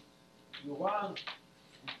 Suppose Q1,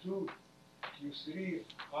 Q2, Q3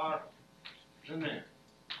 are generic.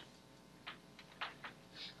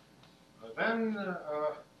 Then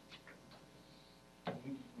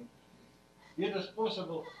it is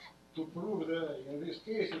possible to prove that, in this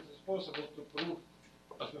case, it is possible to prove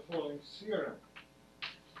the following theorem.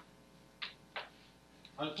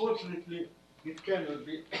 Unfortunately, it cannot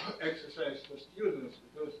be exercised for students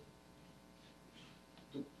because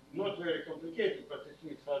not very complicated, but it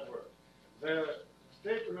needs hard work. The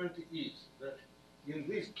statement is that in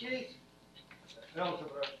this case,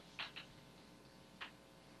 algebra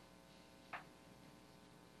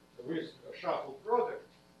with a shuffle product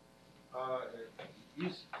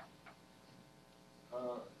is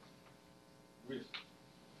with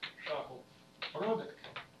shuffle product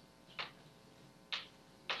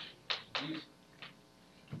is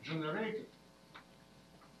generated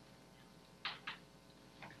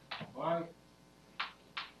by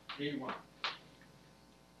A1.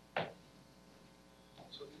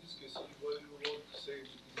 So in this case, what you want to say is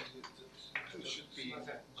that it should be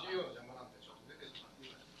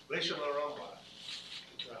rational number.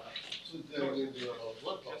 So there will be a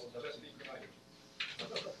lot of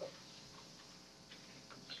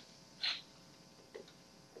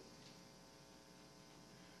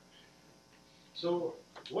So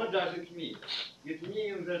what does it mean? It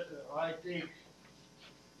means that I take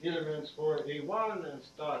elements for A1 and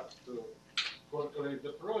start to calculate the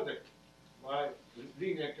product. By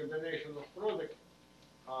linear combination of product,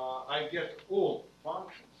 I get all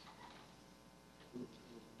functions,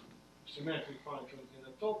 symmetric functions in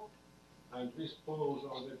the top, and this follows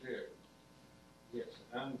on the tail. Yes,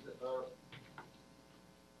 and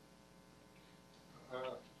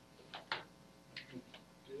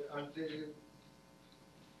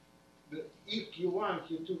if Q1,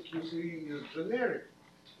 Q2, Q3 is generic,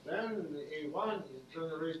 then A1 is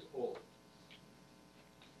generate all.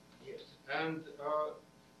 Yes, and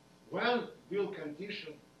when will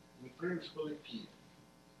condition in principle appear?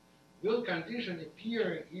 Will condition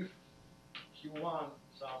appear if Q1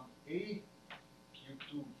 sum A,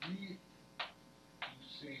 Q2 B,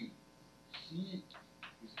 Q3 C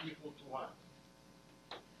is equal to 1.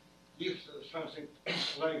 If something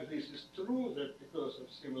like this is true, that because of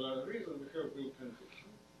similar reason we have will condition,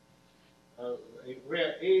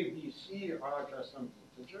 where A, B, C are just some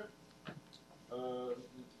integer,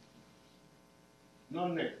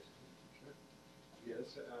 non-negative integer.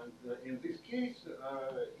 Yes, and in this case,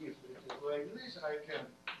 if it is like this, I can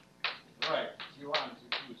write T1,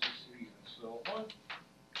 T2, T3, and so on,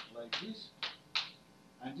 like this,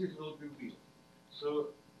 and it will be real. So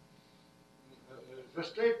the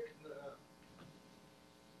state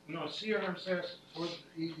theorem says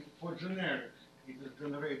for generic, it is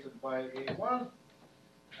generated by A1,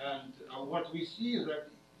 and what we see is that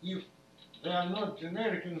if they are not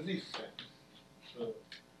generic in this sense, so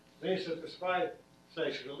they satisfy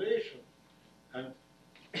such relation, and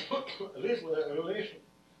this relation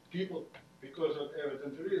people, because of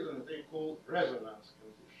evident reason, they call resonance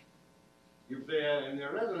condition. If they are in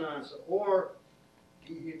a resonance, or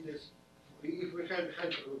it is, if we had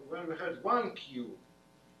when we had one Q,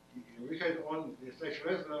 we had on such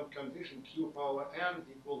resonance condition Q power n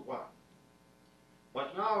equal 1.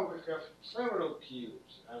 But now we have several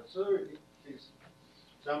Qs, and so it is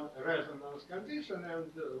some resonance condition,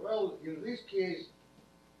 and well, in this case,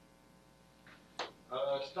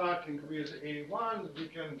 starting with A1, we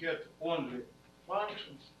can get only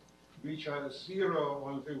functions which are 0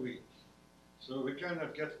 on the wings. So we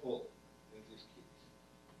cannot get all in this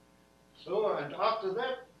case. So, and after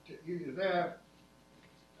that, there,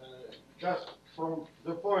 just from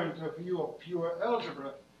the point of view of pure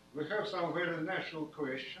algebra, we have some very natural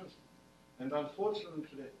questions, and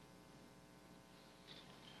unfortunately,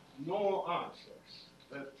 no answers.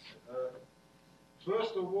 That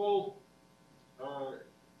first of all,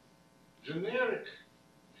 generic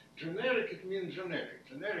it means generic.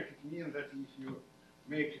 Generic it means that if you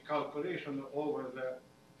make a calculation over the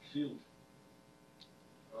field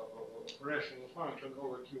of rational function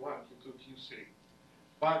over Q1, Q2, Q3.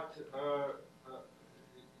 But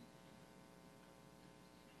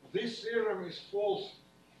this theorem is false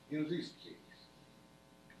in this case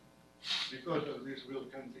because of this will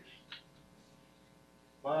condition.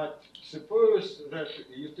 But suppose that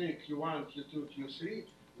you take Q1, Q2, Q3,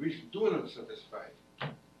 which do not satisfy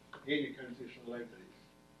any condition like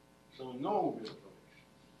this. So no will relation.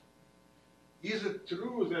 Is it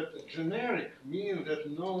true that generic means that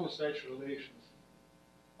no such relations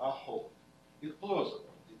are whole? It's plausible.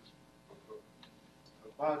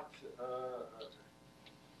 But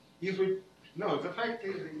if it, no, the fact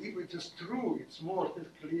is, if it is true, it's more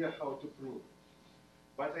clear how to prove it.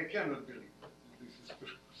 But I cannot believe that this is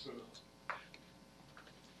true. So,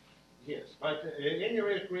 yes, but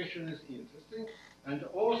anyway, the question is interesting. And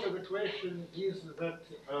also the question is that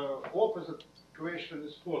opposite question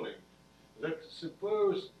is following. That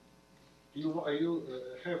suppose you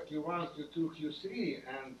have Q1, Q2, Q3,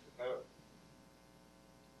 and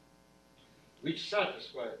which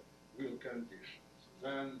satisfy will conditions,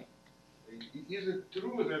 then is it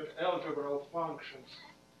true that algebral functions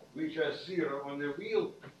which are zero on the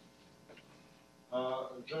wheel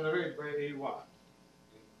generate by A1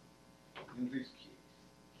 in this case?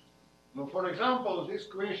 Now, for example, this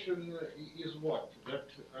question is what? That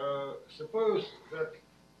suppose that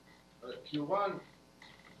Q1,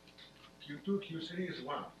 Q2, Q3 is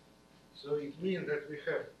 1. So it means that we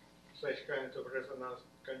have such kind of resonance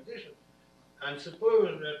condition. And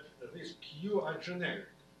suppose that these Q are generic.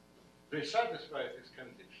 They satisfy this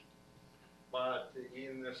condition. But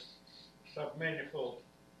in a submanifold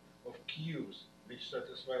of Q's which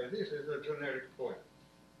satisfy this is a generic point.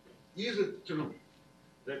 Is it true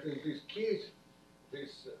that in this case,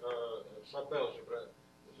 this subalgebra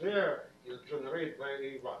there is generated by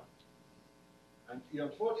A1? And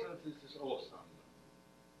unfortunately, this is also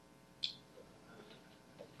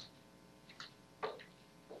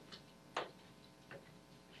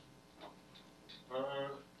unknown.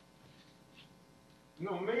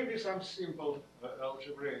 No, maybe some simple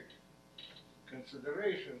algebraic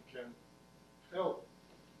consideration can help.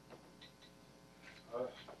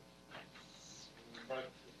 But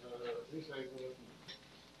this I do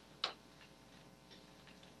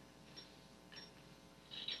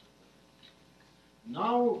not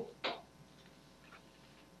know.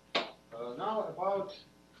 Now about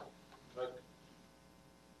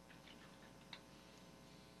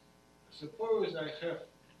suppose I have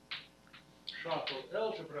shuffle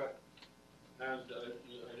algebra and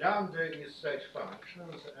lambda is such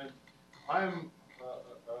functions, and I'm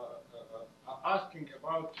asking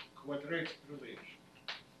about quadratic relation.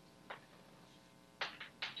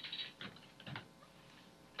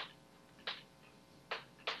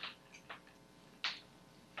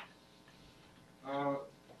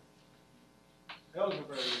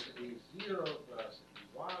 Algebra is A0 plus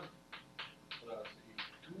A1 plus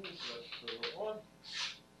A2 plus so on.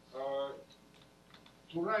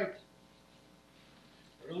 To write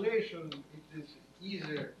relation, it is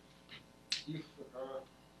easier if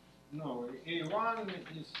no, A1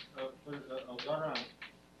 is Algorand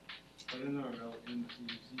polynomial in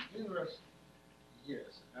the inverse,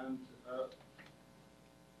 yes, and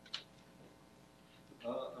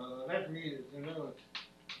let me denote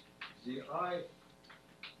the I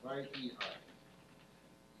by EI,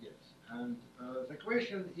 yes, and the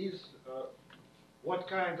question is what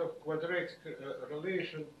kind of quadratic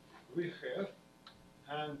relation we have,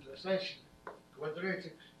 and such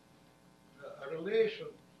quadratic relation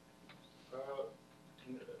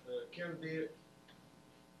can be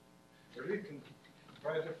written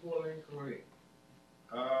by the following way.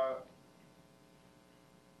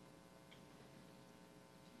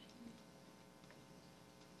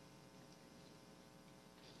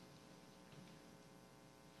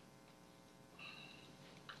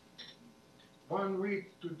 One way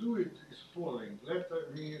to do it is following. Let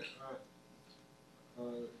me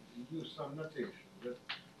use some notation. That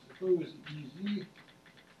suppose EZ,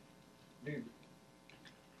 maybe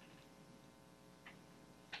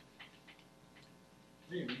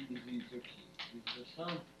EZ is okay. It's the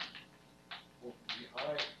sum of the I,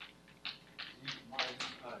 Z minus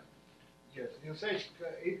I. Yes, in such,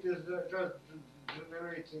 it is just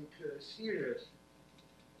generating series,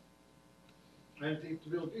 and it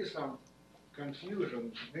will be some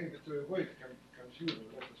confusion, maybe to avoid confusion,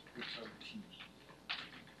 let us put some T's.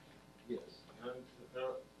 Yes, and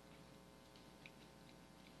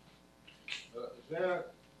the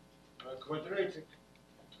quadratic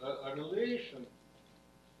relation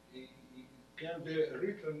can be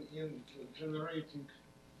written in generating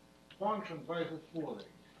function by the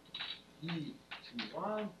following: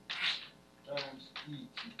 ET1 times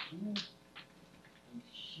ET2, and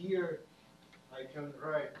here I can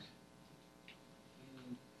write,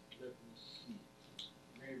 let me see,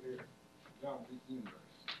 maybe lambda inverse.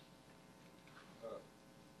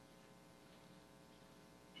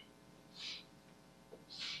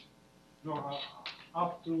 No,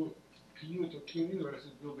 up to Kyoto University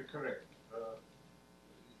it will be correct.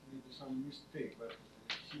 It may be some mistake, but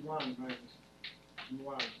T1 minus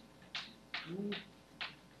T1, T2,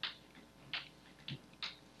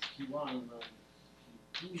 T1 minus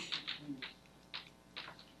T2, T2,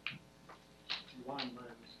 T1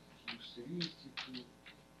 minus Q3, T2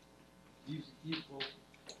 is equal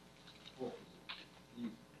opposite.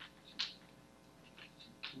 Is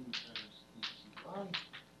T2 times ET1.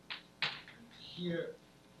 Here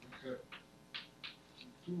we have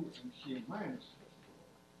T2 and here minus,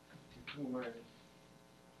 T2 minus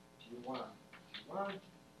Q1, Q1,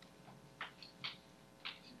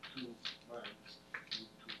 T2 minus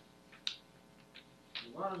Q2,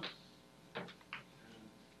 Q1, and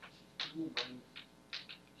T2 minus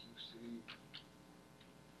Q3,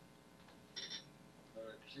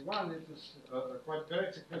 one, it is a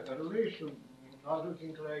quadratic relation are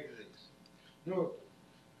looking like this. No,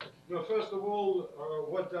 first of all,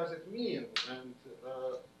 what does it mean? And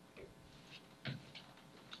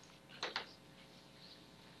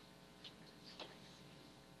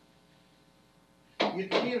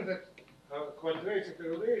it means that quadratic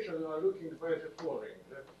relations are looking by the following.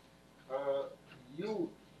 That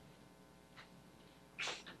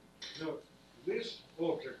this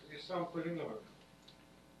object is some polynomial,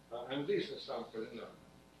 and this is some polynomial.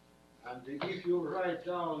 And if you write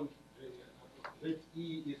down that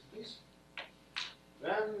E is this,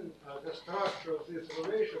 then the structure of this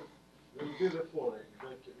relation will be the following.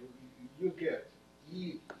 That you get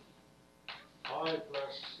E I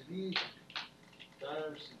plus 3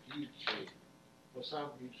 times Bg for some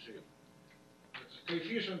Bg. The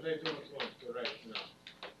coefficient I don't want to write now.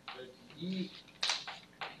 That E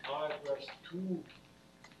I plus 2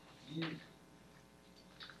 E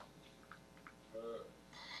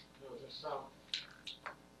the sum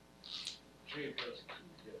J plus 2,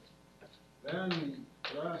 yes. Then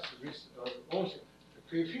plus this also the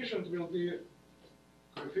coefficient will be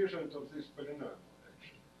coefficient of this polynomial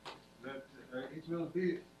actually. That it will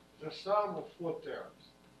be the sum of 4 terms.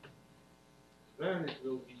 Then it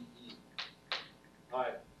will be E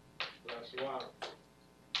I plus 1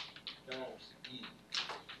 times E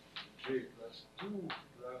J plus 2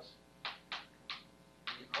 plus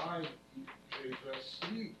E I E J plus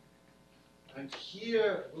 3. And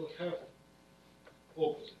here we'll have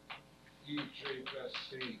opposite. E J plus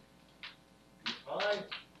 3 E I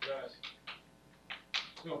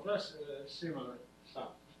plus similar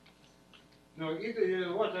sum. Now,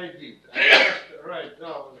 what I did, I just write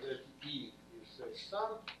down that E is a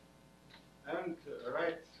sum and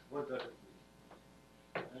write what does it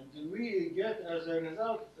mean. And we get, as a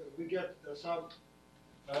result, we get some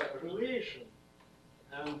relation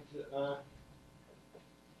and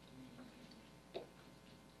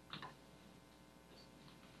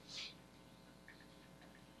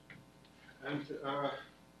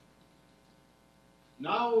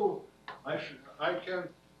now I can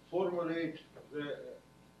formulate the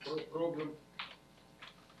problem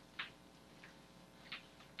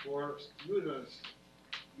for students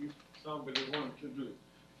if somebody wants to do it.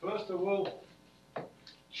 First of all,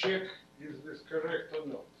 check is this correct or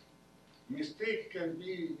not. Mistake can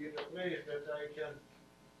be in a place that I can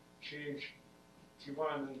change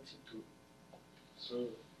T1 and T2. So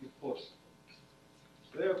if possible.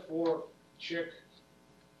 Therefore, check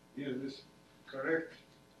is this correct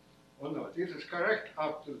or not. It is correct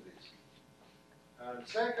up to this. And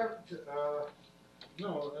second,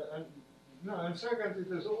 and second,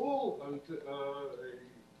 it is all, and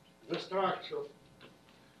the structure of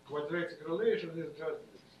quadratic relation is just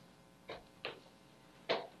this.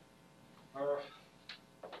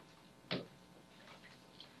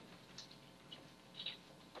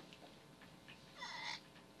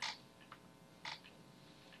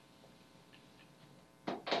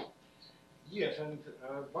 Yes, and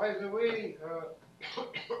by the way,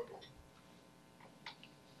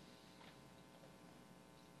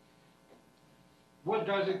 what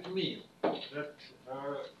does it mean that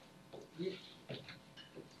if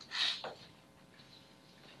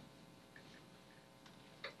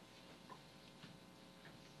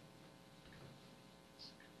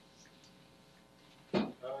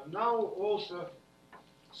now also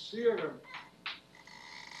theorem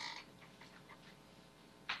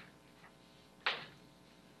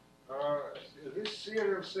this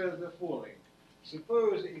theorem says the following.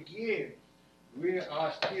 Suppose again we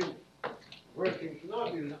are still working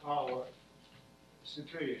not in our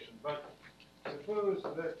situation, but suppose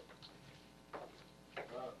that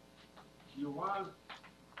Q1,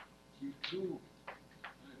 Q2,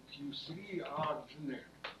 and Q3 are generic.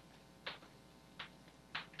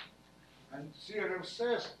 And theorem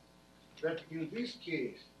says that in this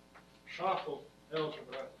case, shuffle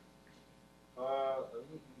algebra,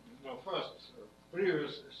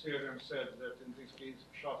 previous theorem said that in this case,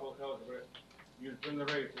 shuffle algebra is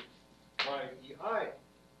generated by EI,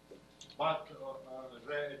 but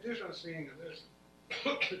the additional thing is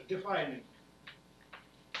defining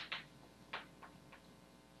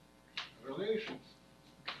relations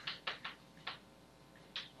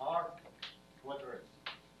are quadratic.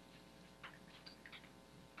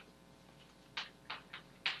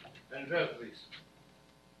 And just this.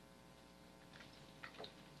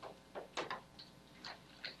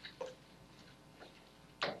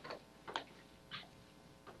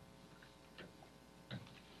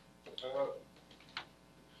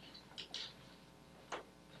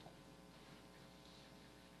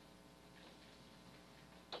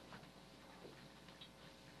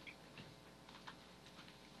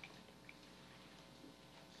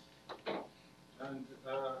 And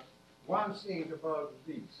one thing about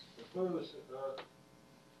this, suppose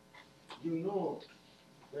you know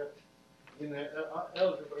that in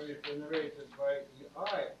algebra is generated by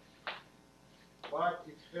EI, but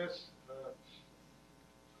it has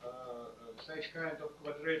such kind of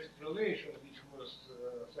quadratic relation, which was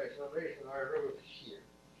such relation I wrote here.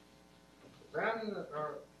 Then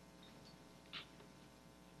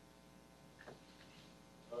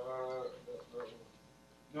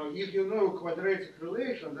now, if you know quadratic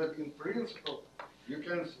relation, that in principle you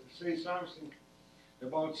can say something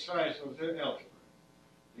about size of the algebra,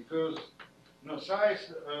 because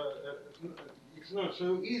size it's not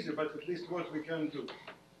so easy, but at least what we can do.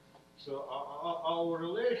 So our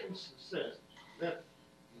relations says that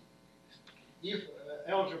if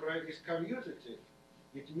algebra is commutative,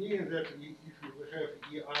 it means that if we have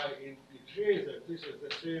EI in Bj, that this is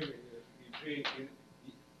the same as Bj in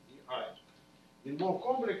EI. In more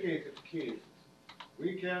complicated cases,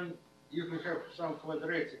 we can, if we have some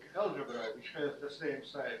quadratic algebra which has the same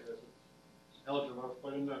size as algebra of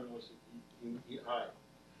polynomials in EI,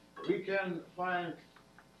 we can find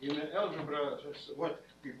in an algebra what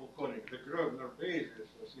people call it the Grosvenor basis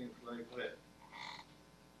or things like that.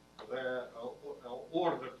 The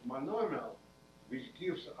ordered monomial which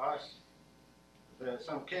gives us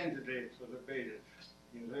some candidate for the basis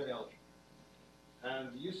in the algebra.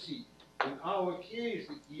 And you see, in our case,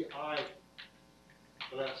 EI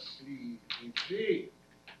plus 3 EJ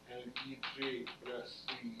and EJ plus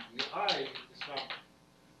 3 EI is some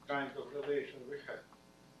kind of relation we have.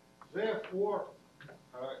 Therefore,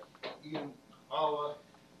 in our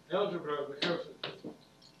algebra, we have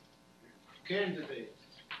candidate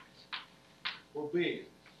for basis.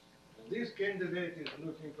 And this candidate is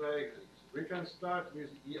looking like this. We can start with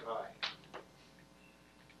EI.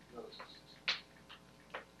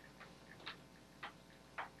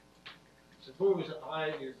 Suppose I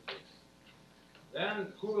is this. Then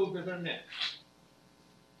who will be the next?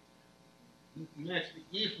 Next,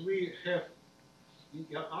 if we have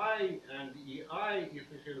EI and EI, if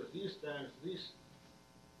we have this times this,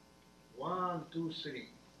 1, 2, 3.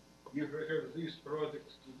 If we have this product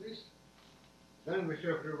to this, then we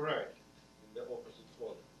have rewrite it in the opposite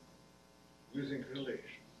order using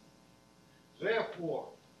relation. Therefore,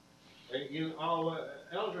 in our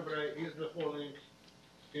algebra is the following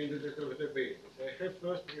candidate of the basis. I have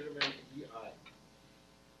first element EI.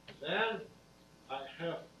 Then I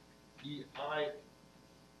have EI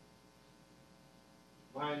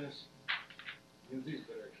minus, in this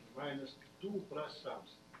direction, minus 2 plus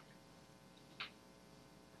something.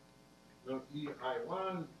 Now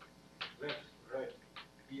EI1, left, right,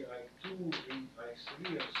 EI2, EI3,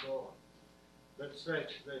 and so on. That's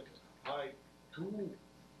such that I2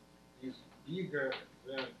 is bigger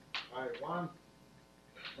than I1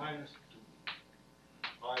 minus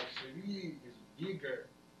 2. I3 is bigger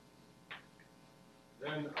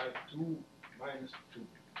than I2 minus 2,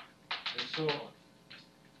 and so on.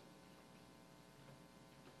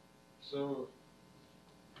 So,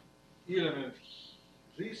 element,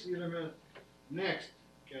 this element, next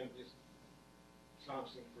can be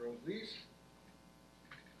something from this,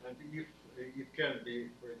 and if it can be,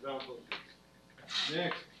 for example, this.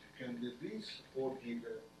 Next can be this or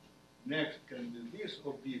bigger. Next can be this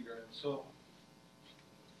or bigger, and so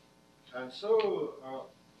on. And so,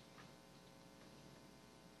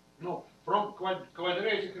 no, from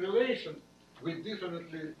quadratic relation, we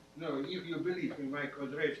definitely know, if you believe in my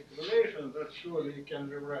quadratic relation, that surely you can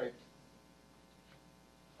rewrite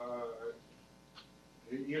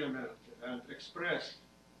the element and express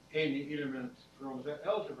any element from the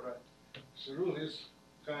algebra through this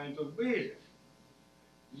kind of basis.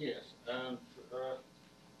 Yes, and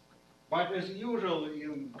but as usual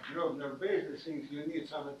in Grosvenor basis things, you need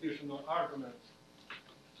some additional arguments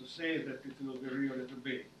to say that it will be really the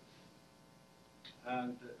basis.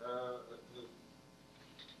 And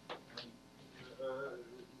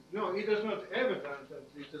no, it is not evident, and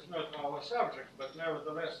it is not our subject, but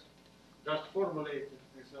nevertheless, just formulate it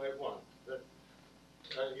as I want. That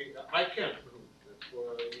I can prove that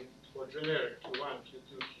for generic Q1,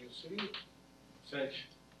 Q2, Q3, such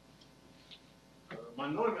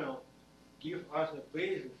monomial give us a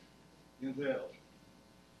basis in the algebra.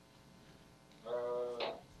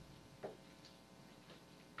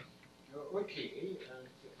 Okay, and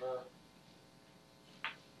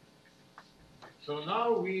so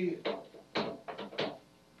now we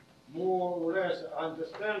more or less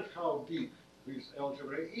understand how big this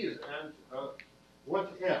algebra is and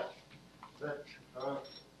what else that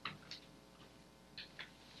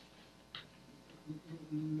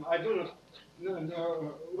I do not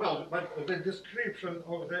no, well, but the description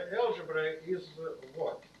of the algebra is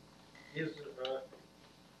what? Is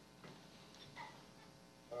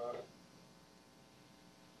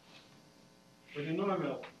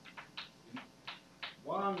polynomial in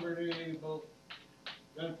one variable,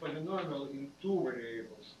 then polynomial in two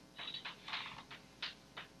variables.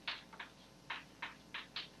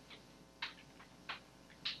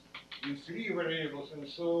 In three variables and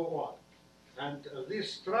so on. And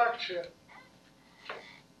this structure,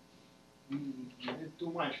 not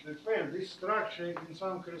too much to explain, this structure in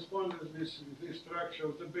some correspondence with this structure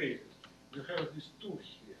of the basis. You have these two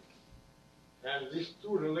here. And these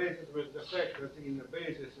two related with the fact that in the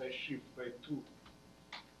basis I shift by two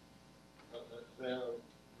the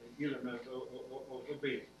element of the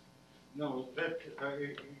basis. No, that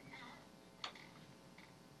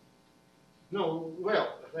no,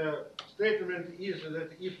 well, the statement is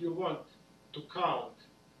that if you want to count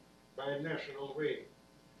by a natural way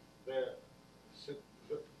the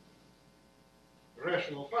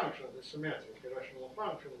rational function, the symmetric rational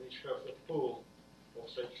function, which has a pole of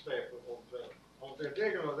such type of the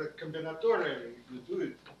diagonal, that combinatorially, if you do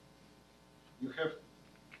it, you have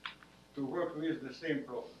to work with the same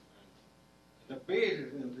problem. And the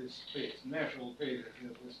basis in this space, natural basis in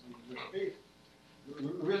this space,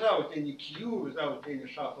 without any Q, without any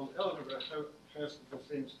shuffled algebra, has the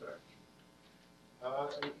same structure.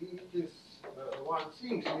 It is one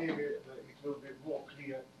thing, maybe it will be more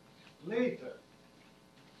clear later.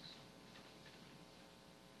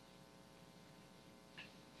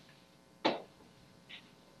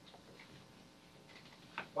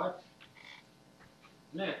 But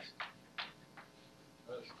next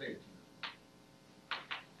statement.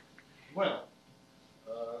 Well,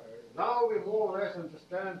 now we more or less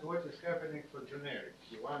understand what is happening for generic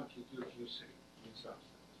Q1, Q2, Q3 in some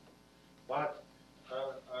sense. But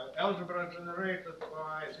algebra generated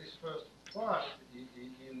by this first part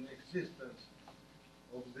in existence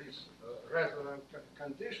of this resonant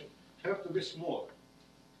condition have to be smaller.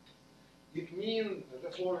 It means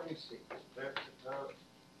the following thing, that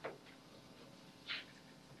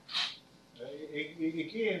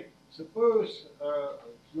again, suppose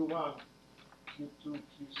Q1, Q2,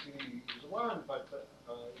 Q3 is 1, but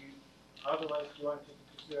otherwise Q1, Q2,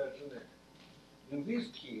 Q3 are generic. In this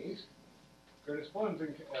case,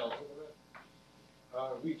 corresponding algebra,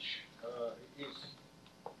 which is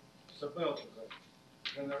subalgebra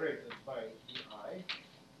generated by EI,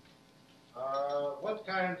 what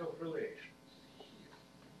kind of relations here?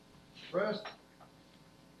 First,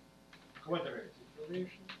 quadratic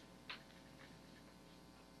relation.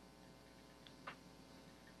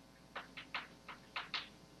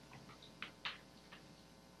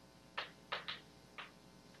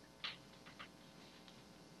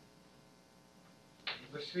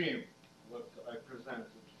 The same what I presented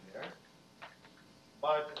there,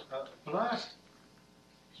 but plus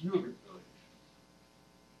cubic relation.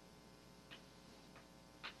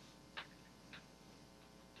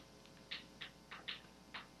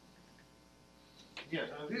 Yes,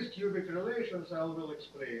 and these cubic relations I will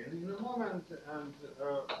explain in a moment, and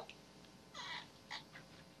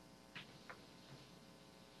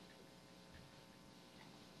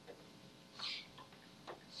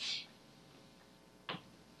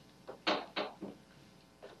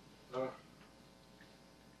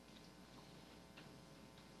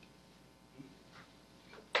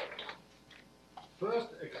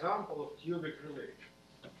first example of cubic relation.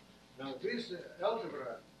 Now this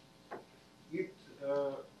algebra, it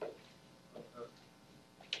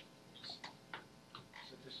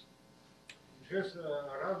has a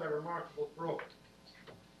rather remarkable property.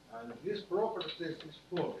 And this property is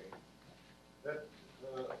following, that,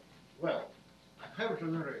 well, I have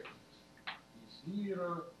generated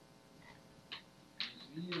E0,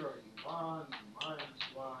 E1,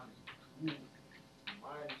 E-1, E2,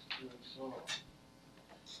 E-2, and so on.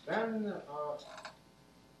 Then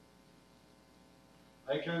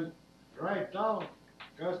I can write down,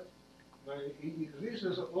 because this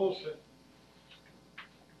is also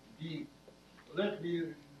the, let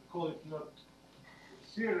me call it not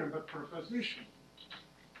theorem, but proposition.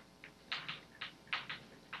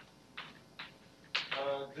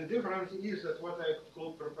 The difference is that what I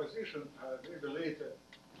call proposition, maybe later,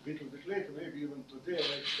 a little bit later, maybe even today,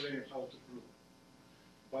 I'll explain how to prove it.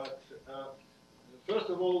 But first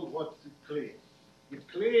of all, what it claims? It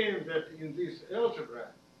claims that in this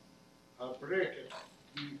algebra, bracket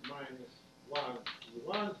E minus 1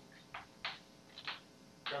 E1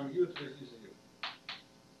 commute with E0.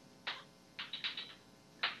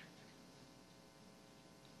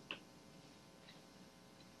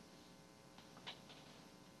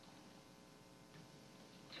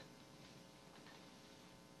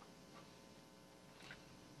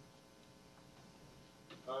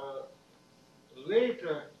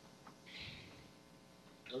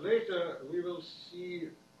 later we will see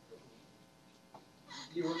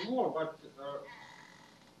even more, but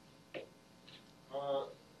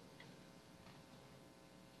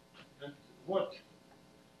and what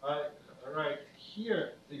I write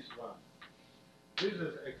here, this one, this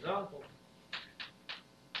is example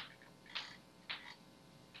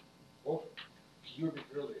of cubic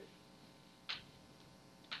relation.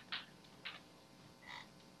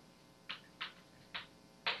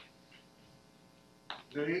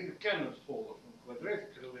 The ring cannot follow from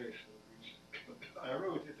quadratic relation, which I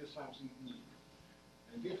wrote it as something new.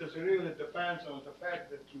 And it is really depends on the fact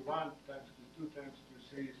that Q1 times Q2 times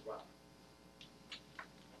Q3 is 1.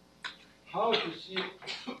 How to see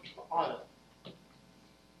other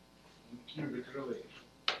cubic relation?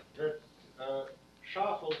 That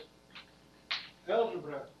shuffled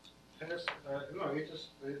algebra has, no, it is,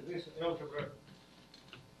 this algebra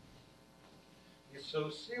is so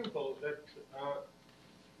simple that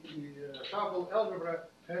shuffled algebra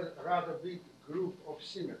has a rather big group of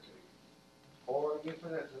symmetry, or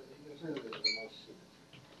infinitesimal symmetry.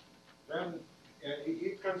 Then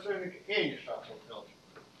it concerning any shuffled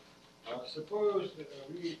algebra. Suppose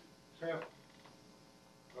we have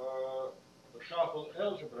a shuffled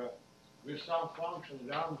algebra with some function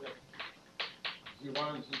lambda z1,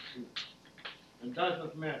 z2, and does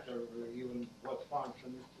not matter even what function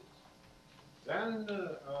it is. Then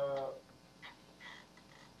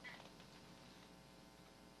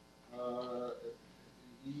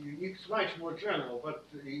it's much more general, but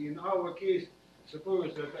in our case,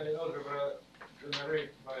 suppose that an algebra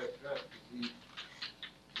generates by just the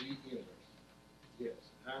inverse. Yes,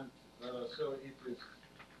 and so it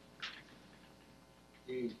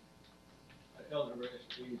is a algebra is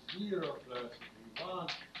A0 plus B1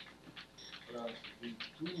 plus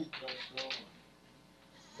B2 plus so on.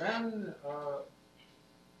 Then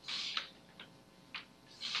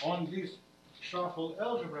on this shuffled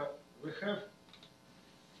algebra, we have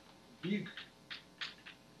big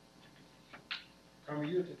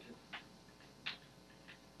commutative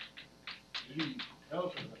G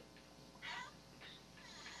algebra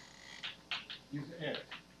is X.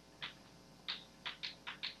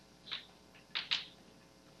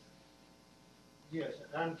 Yes,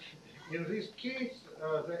 and in this case,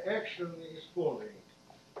 the action is following.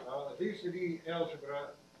 This Lie algebra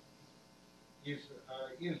is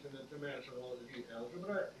infinite dimensional Lie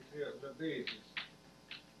algebra. It has the basis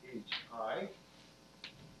Hi.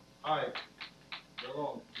 I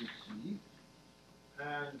belongs to C,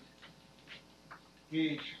 and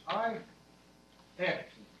Hi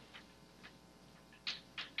acting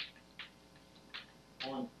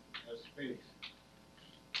on a space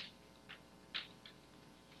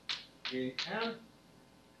An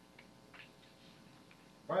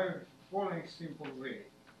by following simple way.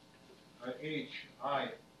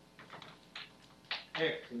 Hi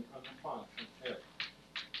acting on a function f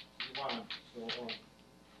one so on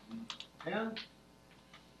n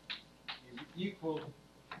is equal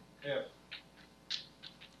f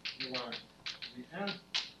one n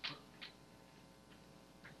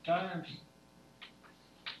times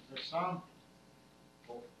the sum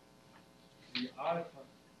of the alpha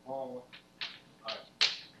over I.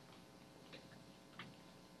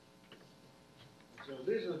 So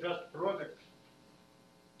this is just product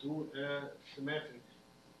to a symmetric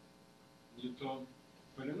Newton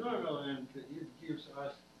polynomial, and it gives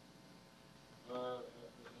us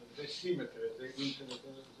the symmetry, the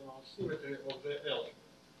infinitesimal symmetry of the algebra.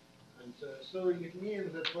 And so it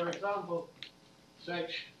means that, for example,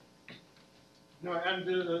 such, no, and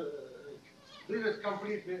this is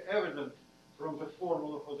completely evident from the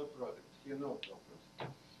formula for the product, here no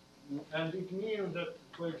problems. And it means that,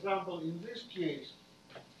 for example, in this case,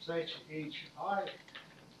 such Hi,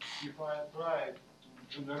 if I apply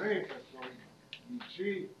to generator from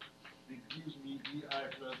Bg, it gives me Ei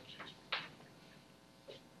plus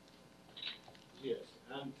G. Yes,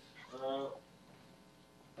 and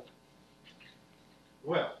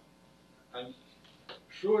well, and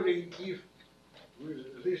surely if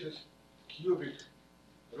this is cubic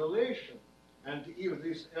relation, and if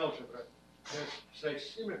this algebra has such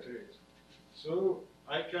symmetries, so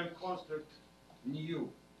I can construct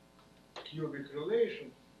new cubic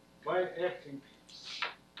relation by acting,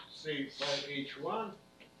 say, by H1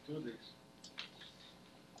 to this.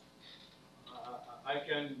 I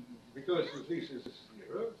can, because this is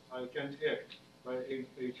 0, I can act by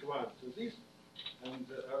H1 to this, and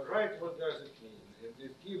write what does it mean. And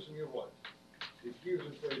it gives me what? It gives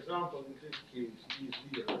me, for example, in this case,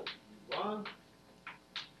 E0, E1,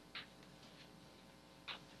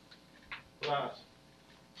 plus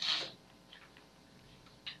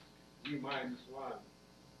e minus 1,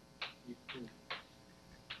 e2,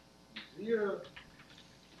 e0,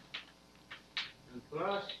 and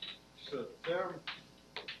plus third term,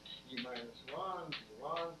 e minus 1,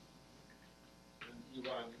 e1, and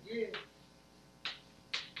e1 again.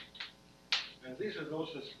 And this is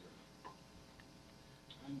also 0.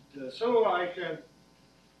 And so I can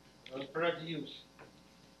produce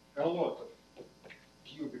a lot of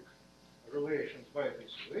cubic relations by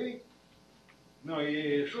this way. No,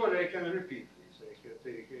 surely I can repeat this. I can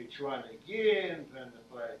take h1 again, then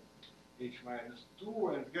apply h minus 2,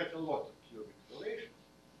 and get a lot of cubic relations.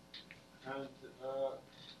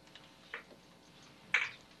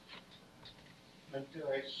 And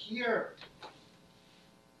here,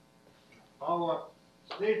 our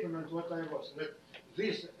statement, what I was, that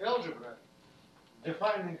this algebra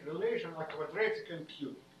defining relation are quadratic and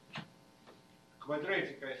cubic.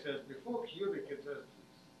 Quadratic, I said before, cubic it does this.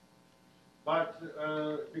 But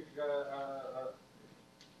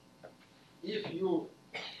if you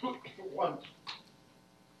want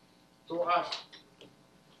to ask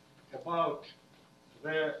about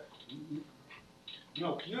the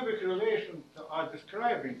cubic relations are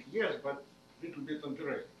describing, yes, but little bit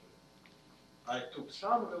indirectly. I took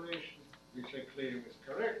some relation, which I claim is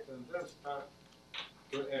correct, and then start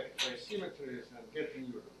to act by symmetries and get a new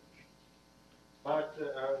relation. But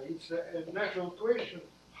it's a natural question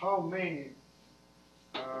how many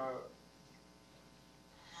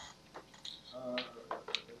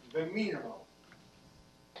the minimal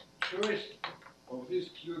choice of this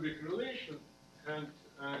cubic relation, and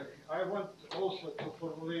I want also to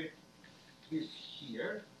formulate this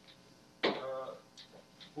here,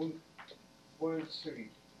 point 3,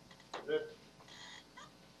 that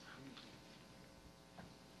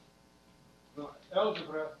the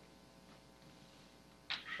algebra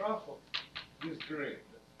shuffle is great.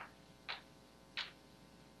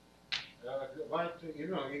 But it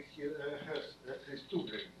has two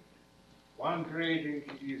gradings. One grading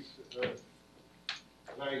is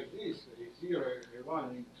like this, A0, A1,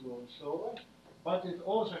 A2, and so on. But it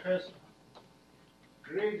also has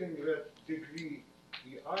grading that degree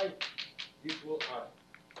EI equal I.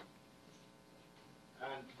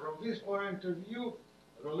 And from this point of view,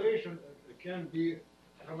 relation can be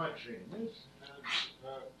homogeneous.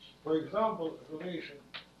 And, for example, relation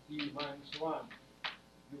E minus 1,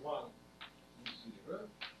 E1, E0.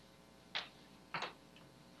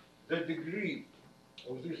 The degree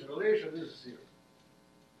of this relation is 0.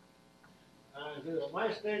 And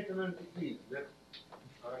my statement is that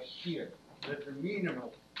here, that the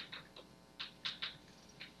minimal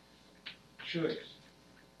choice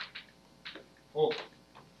of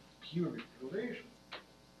cubic relation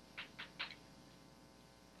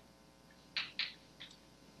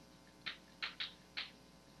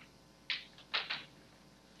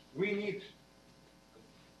we need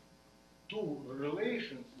two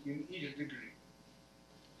relations in each degree.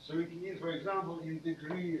 So we need, for example, in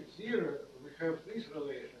degree 0, we have this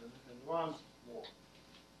relation and one more.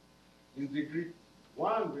 In degree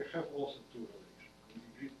 1, we have also two relations. In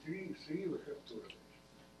degree 3, we have two relations.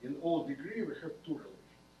 In all degree, we have two relations.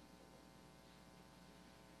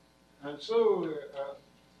 And so,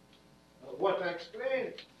 what I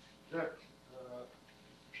explained, that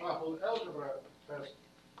shuffle algebra has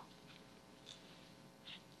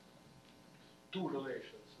two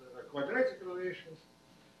relations, quadratic relations,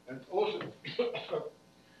 and also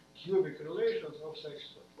cubic relations of such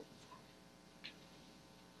sort.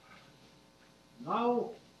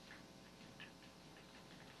 Now,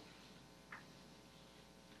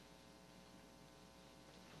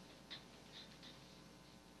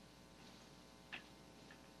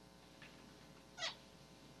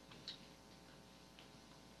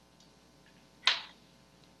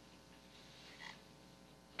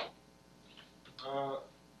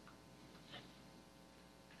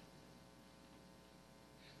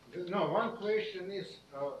 one question is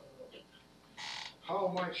how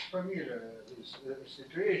much familiar is the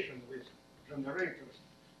situation with generators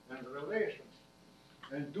and relations,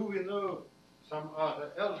 and do we know some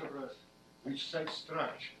other algebras which such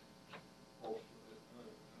structure of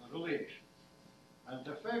relations? And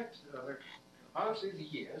the fact, the answer is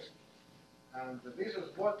yes, and this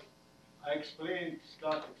is what I explained,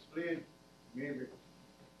 maybe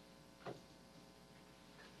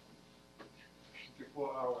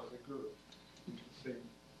 54 hours ago in the same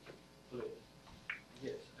place.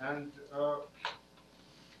 Yes, and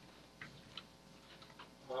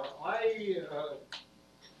I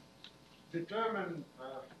determined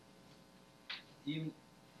in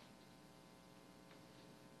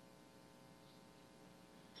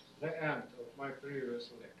the end of my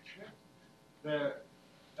previous lecture the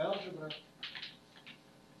algebra,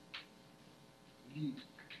 the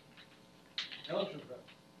algebra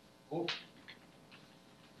of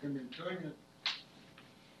Hamiltonian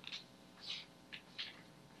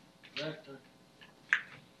vector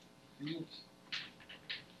fields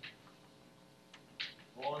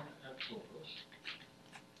on a torus.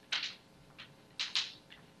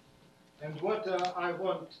 And what I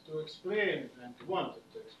want to explain, and wanted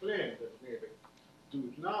to explain, but maybe do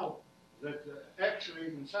it now, that actually,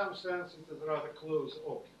 in some sense, it is a rather close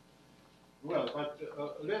object. Well, but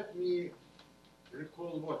let me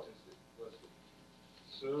recall what is it. Was it.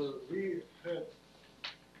 So we had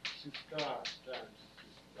C star times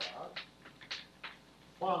C star.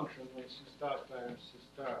 Function of C star times C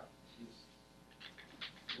star is,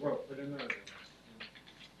 well, polynomial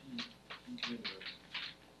in P inverse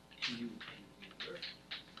Q inverse.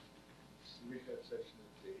 So we had such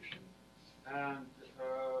notation. And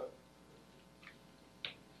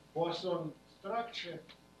Poisson structure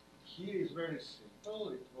here is very simple.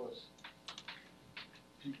 It was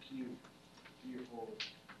PQ d over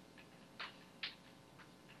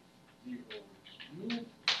Q.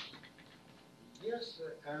 Yes,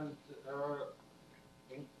 and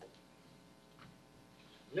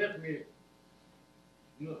let me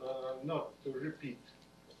not to repeat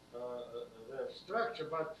the structure,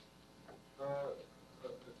 but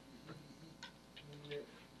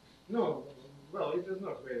no, well, it is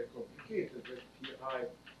not very complicated. The Pi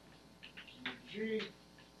Qg.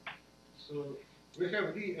 So we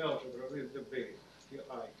have the algebra with the basis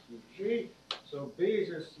Pi Qg. So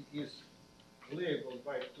basis is labeled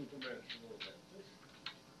by two-dimensional vectors.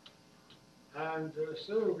 And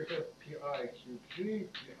so we have Pi Qg,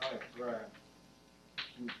 Pi prime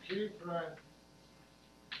Qg prime.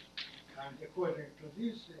 And according to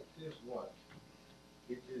this, it is what?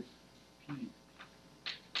 It is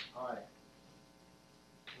Pi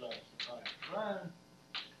plus I prime,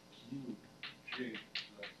 Qj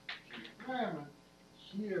plus J prime. And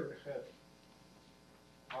here we have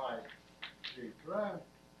I J prime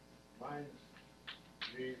minus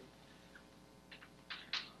J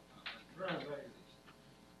prime like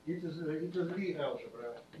this. It is the algebra.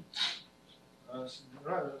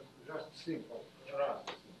 Rather just simple. Rather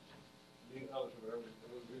simple. The algebra with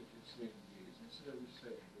the same basis, every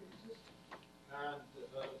same basis. And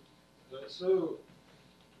so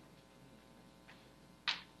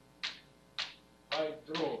I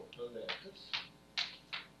draw the letters.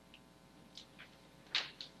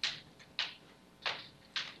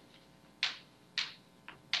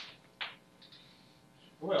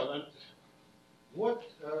 Well, and what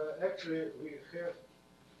actually we have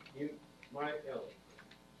in my algebra?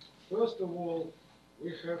 First of all,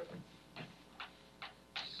 we have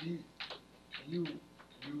Q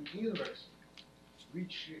inverse,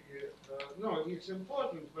 which, no, it's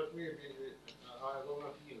important, but maybe I will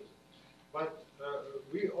not use it. But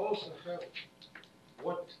we also have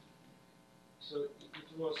what, so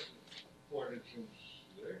it was origin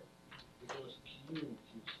here, it was Q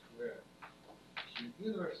squared, Q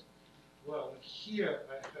inverse. Well, here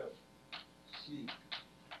I have C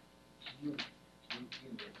Q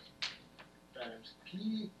inverse times P,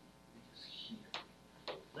 it is here.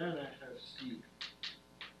 Then I have C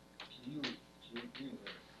Q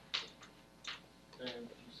inverse times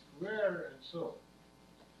P squared and so on.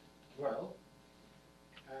 Well,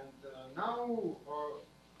 and now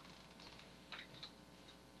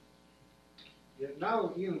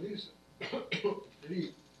in this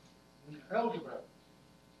algebra,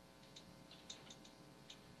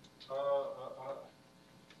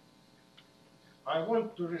 I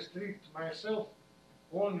want to restrict myself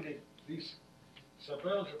only this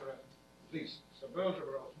subalgebra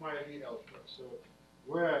of my Lie algebra. So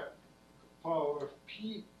where power of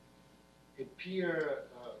P appear,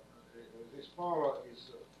 this power is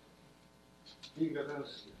bigger than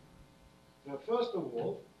 0. Now, first of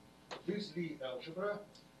all, this Lie algebra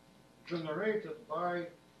generated by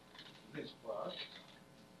this part,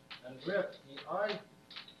 and let I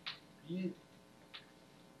be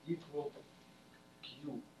equal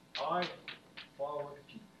Qi power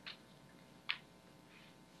P.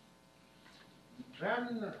 Then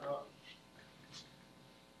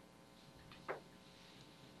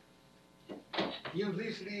in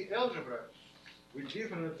this Lie algebra, we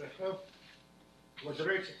definitely have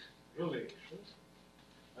quadratic relations,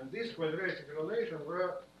 and these quadratic relations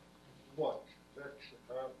were what? That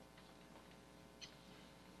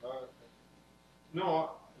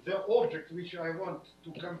no, the object which I want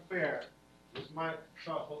to compare with my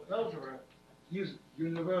shuffle algebra is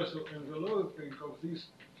universal enveloping of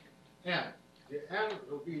this n. The n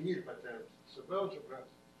will be nilpotent subalgebra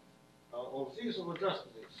of this or just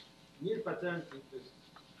this. Nilpotent is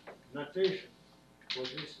notation for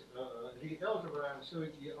this Lie algebra, and so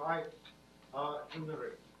EI are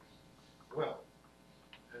generated. Well,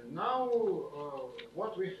 and now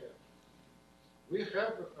what we have? We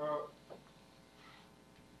have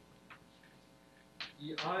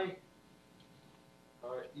EI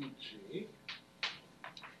EG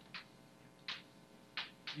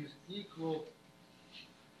is equal,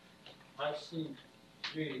 I think,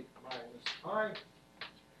 J minus I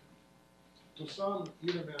to some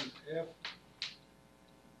element F,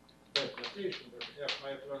 that notation, that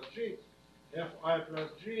Fi plus G. Fi plus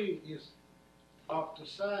G is up to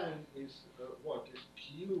sign is what is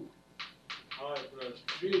Q I plus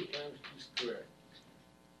G times T squared.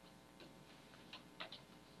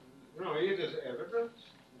 No, it is evident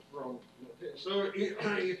from, so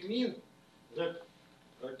it means that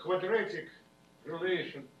a quadratic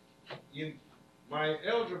relation in my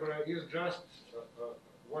algebra is just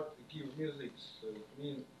what gives me this. So it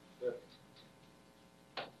means that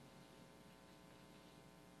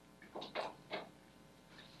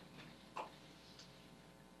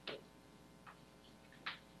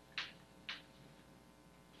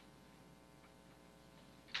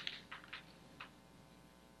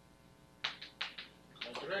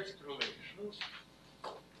quadratic relations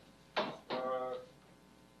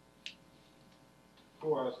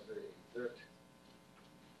cause that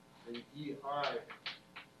the EI,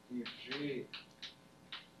 EG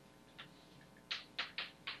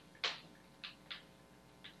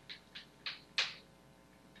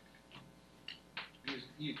is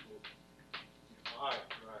equal to I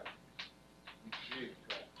prime EG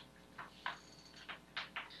prime.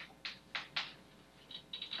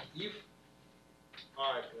 If I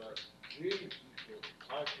plus G equals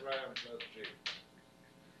I prime plus G.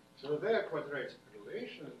 So they're quadratic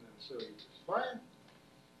relation, and so it is fine.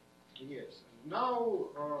 Yes, and now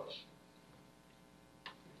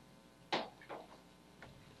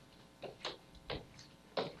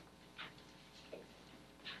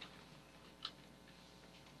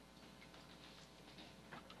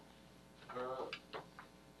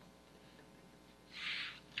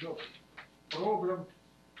the problem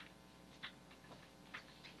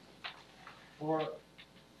for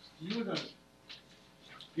students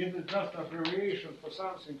is just abbreviation for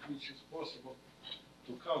something which is possible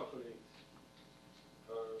to calculate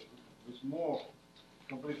with more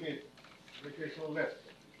complicated application or less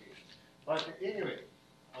complication. But anyway,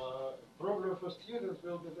 problem for students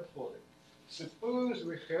will be the following. Suppose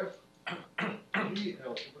we have Lie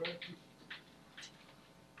algebra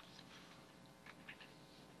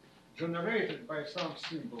generated by some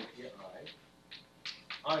symbol AI.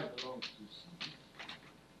 I belongs to C.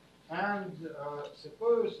 And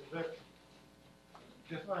suppose that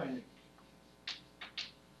defining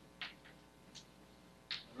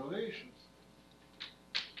relations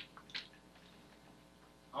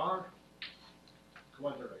are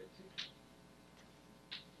quadratic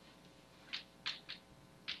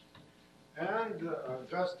and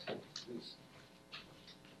just this.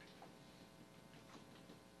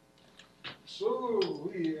 So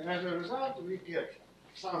we, as a result, we get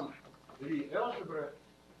some Lie algebra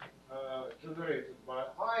generated by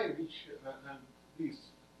I, which and this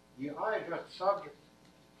EI just subject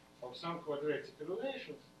of some quadratic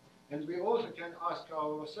relations, and we also can ask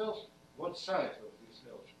ourselves what size of this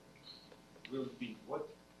algebra will be, what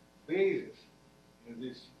basis in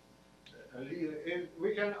this. And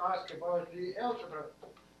we can ask about the algebra,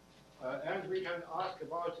 and we can ask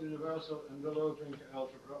about universal enveloping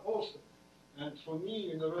algebra also. And for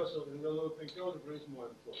me, universal enveloping algebra is more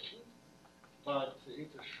important, but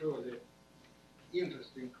it is surely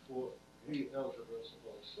interesting for Lie algebras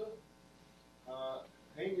also.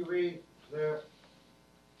 Anyway,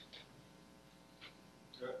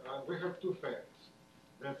 we have two facts.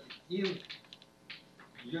 That in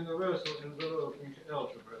universal enveloping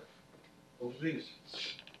algebra of this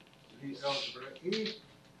Lie algebra, A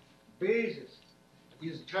basis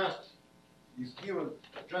is given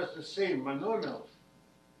just the same monomials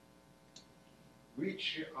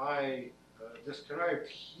which I described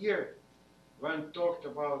here when talked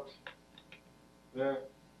about the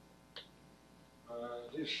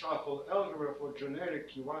this shuffle algebra for generic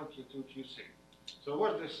Q1, Q2, Q3. So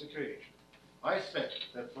what's the situation? I said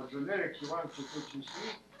that for generic Q1, Q2, Q3,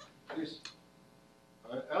 this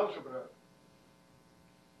algebra,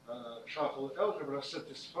 shuffle algebra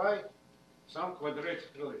satisfy some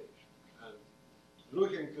quadratic relation. And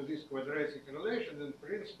looking to this quadratic relation, in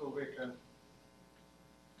principle, we can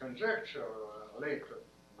conjecture later,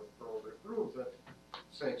 we'll probably prove that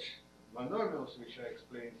such monomials, which I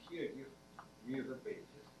explained here, give me the basis.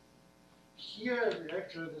 here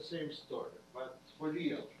actually the same story, but for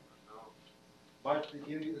the algebra now. But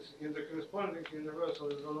in the corresponding universal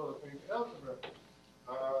developing algebra,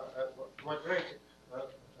 a quadratic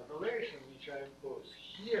relation which I impose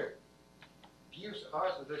here gives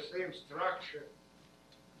us the same structure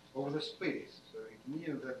of the space. So it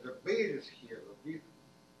means that the basis here will be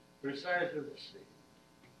precisely the same.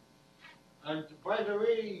 And by the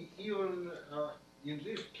way, even in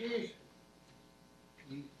this case,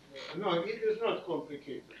 no, it is not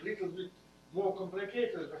complicated. A little bit more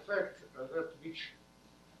complicated the fact that which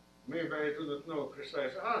maybe I do not know a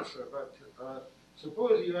precise answer, but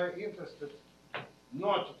suppose you are interested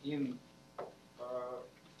not in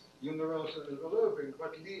universal developing,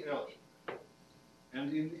 but Lie algebra.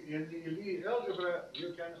 And in the Lie algebra,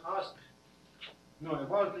 you can ask, no,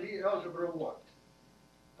 about Lie algebra what?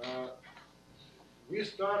 We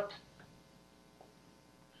start,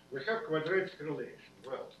 we have quadratic relation.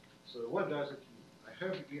 Well, so what does it mean? I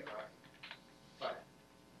have EI. Fine.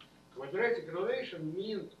 Quadratic relation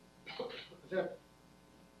means that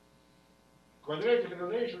quadratic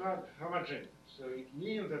relations are homogeneous. So it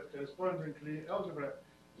means that correspondingly algebra,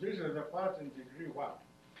 this is the part in degree 1.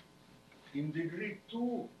 In degree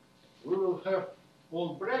 2, we will have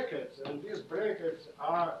all brackets, and these brackets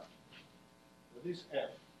are this F.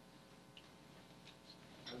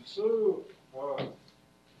 And so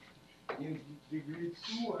in degree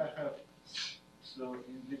 2 I have, so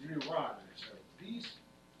in degree 1 I have this,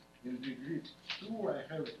 in degree 2 I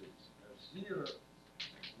have this, 0,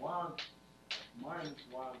 1,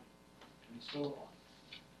 -1, and so on.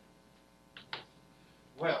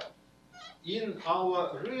 Well, in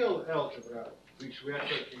our real algebra, which we are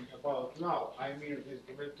talking about now, I mean this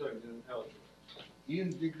Hamiltonian algebra,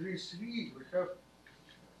 in degree 3 we have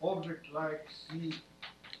object like C,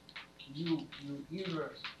 Q, Q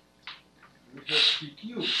inverse, we have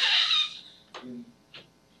PQ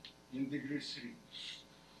in degree 3.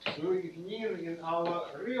 So it means in our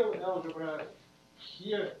real algebra,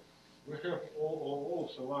 here we have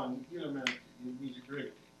also one element in each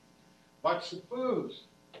grade. But suppose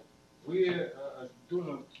we do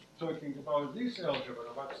not talking about this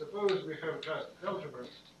algebra, but suppose we have just algebra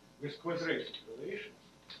with quadratic relations,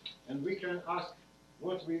 and we can ask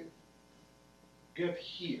what we get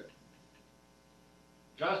here,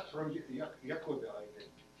 just from Jacobi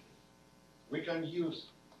identity. We can use,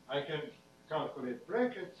 I can calculate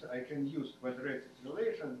brackets, I can use quadratic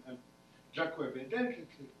relation and Jacobi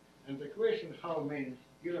identity, and the question how many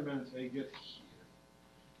elements I get here.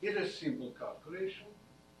 It is simple calculation.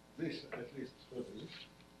 This, at least for this.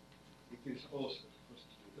 It is also for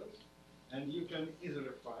students. And you can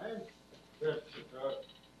easily find that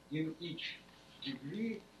in each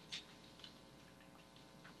degree,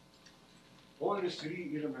 only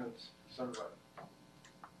 3 elements survive.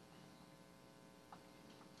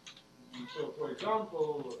 And so, for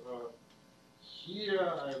example, here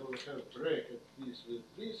I will have bracket this with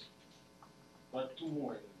this, but 2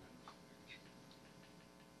 more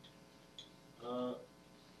elements,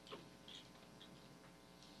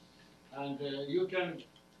 and you can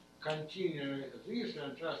continue this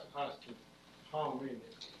and just ask how many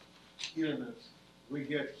elements we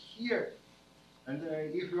get here. And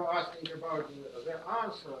if you're asking about the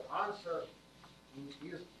answer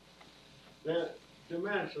is the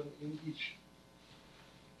dimension in each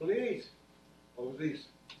place of this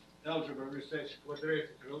algebra with such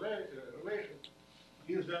quadratic relation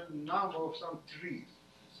is the number of some trees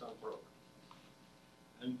in some program.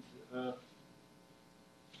 And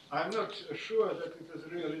I'm not sure that it is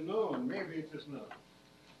really known. Maybe it is known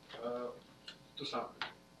to some degree.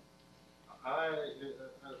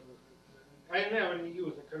 I never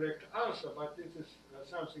knew the correct answer, but it is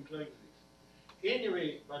something like this.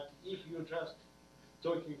 Anyway, but if you're just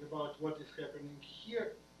talking about what is happening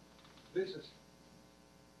here, this is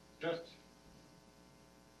just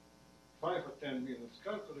 5 or 10 minutes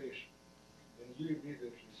calculation, and you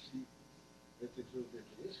immediately see that it will be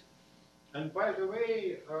this. And by the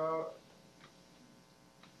way,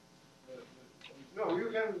 no,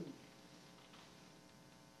 you can,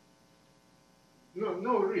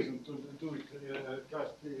 no reason to do it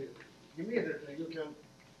just immediately. You can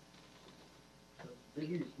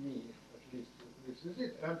believe me, at least this is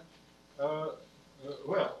it. And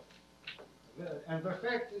well, and the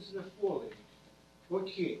fact is the following.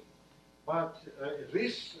 Okay, but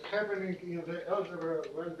this happening in the algebra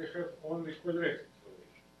when we have only quadratic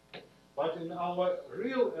relation. But in our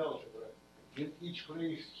real algebra, in each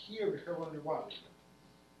place here we have only 1 element.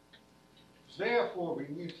 Therefore, we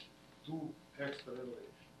need 2 extra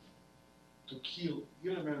relations to kill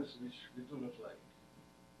elements which we do not like.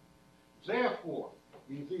 Therefore,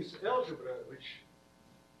 in this algebra, which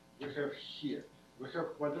we have here, we have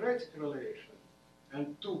quadratic relation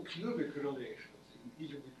and two cubic relations in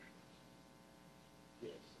each direction.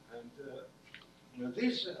 Yes, and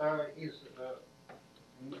this is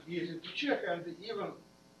easy to check, and even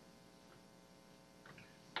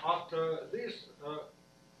after this,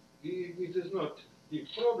 it is not big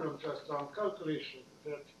problem, just some calculation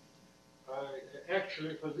that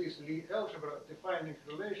actually for this Lie algebra defining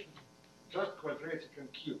relation just quadratic and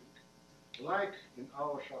cubic, like in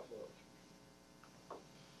our shuffle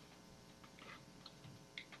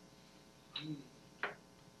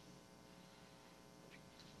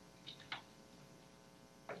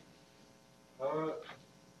algebra.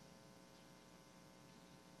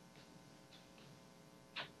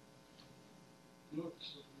 Not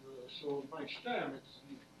so much time,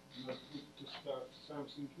 it's not good to start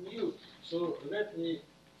something new. So let me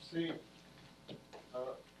say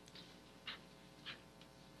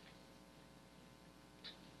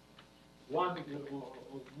one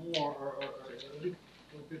more, a little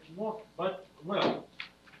bit more, but well,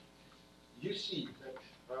 you see that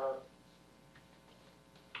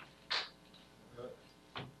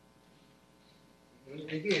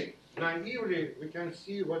again, naively we can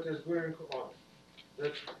see what is going on.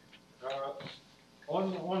 That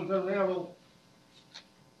on the level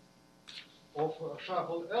of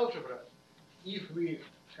shuffle algebra, if we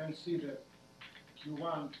consider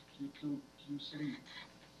Q1, Q2, Q3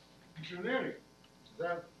 generic,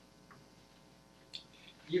 then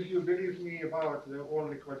if you believe me about the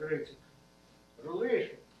only quadratic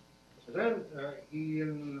relation, then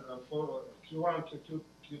for Q1, Q2,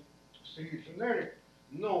 Q3 generic,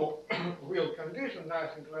 no real condition,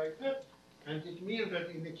 nothing like that, and it means that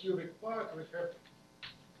in the cubic part we have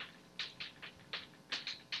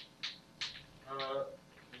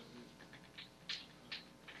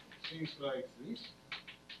things like this.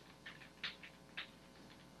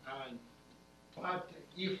 And but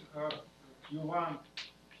if Q1,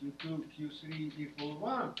 Q2, Q3 equal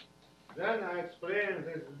 1, then I explain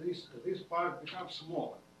that this part becomes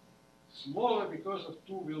smaller. Smaller because of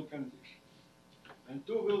two will condition. And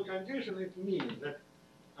two will condition, it means that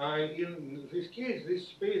in this case, this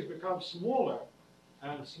space becomes smaller,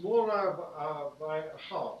 and smaller by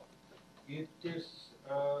half. It is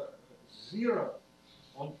 0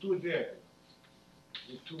 on two diagonals.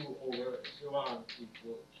 The 2 over C1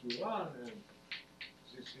 equal Q1, and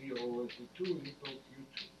the 3 over the 2 equal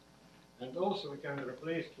Q2. And also we can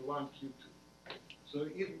replace Q1, Q2.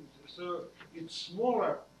 So it's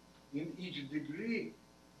smaller in each degree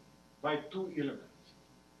by 2 elements.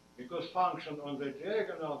 Because function on the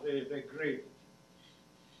diagonal, they're graded.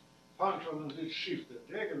 Function on this shifted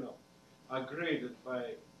diagonal are graded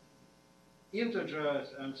by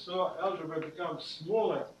integers, and so algebra becomes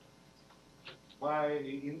smaller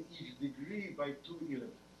in each degree by 2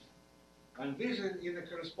 elements. And this is in a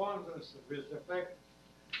correspondence with the fact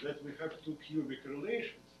that we have two cubic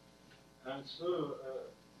relations. And so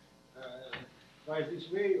by this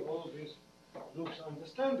way, all this looks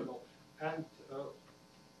understandable. And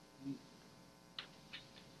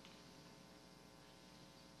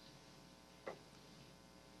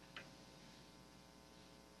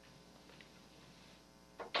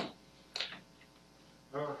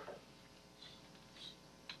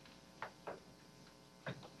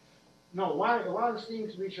no, one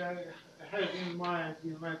thing which I had in mind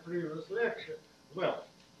in my previous lecture, well,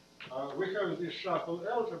 we have this shuffle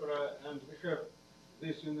algebra, and we have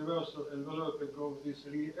this universal enveloping of this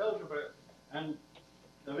Lie algebra, and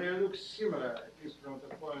they look similar, at least from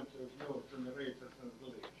the point of view of generators and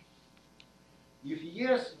relations. If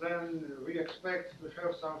yes, then we expect to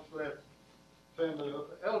have some flat family of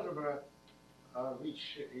algebra,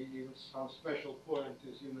 which in some special point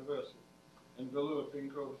is universal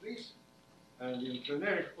enveloping of this, and in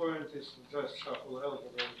generic point is just shuffle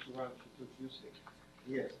algebra Q1, Q2, Q6.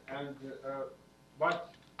 Yes, and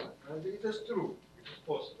it is true, it is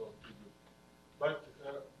possible to do. But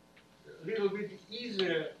a little bit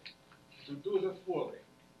easier to do the following.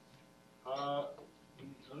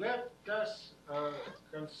 Let us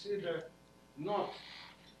consider not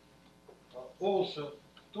also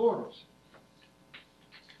torus,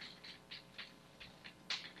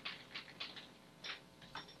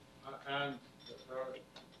 and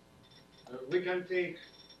we can take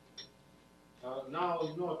now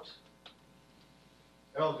not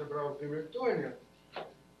algebra of Hamiltonian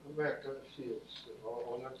vector fields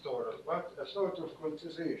or torus, but a sort of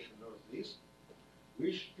quantization of this,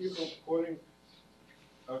 which people calling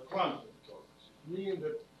quantum torus. It means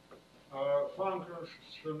that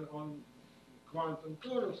function on quantum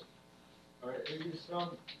torus is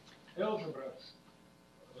some algebras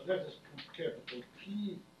let us put capital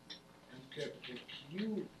P and capital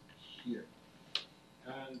Q here,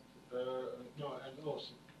 and no, and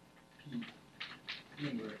also P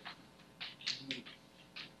inverse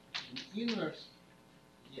Q inverse.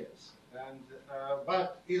 Yes, and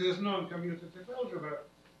but it is non-commutative algebra.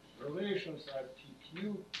 Relations are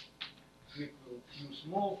PQ equal Q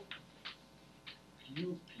small,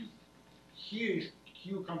 QP. Here is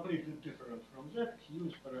Q completely different from that. Q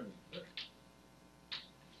is parameter.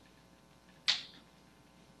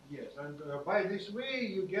 Yes, and by this way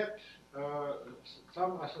you get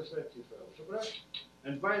some associative algebra.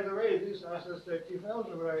 And by the way, this associative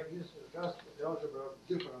algebra is just algebra of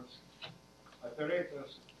difference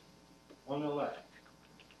operators on a line.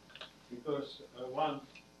 Because one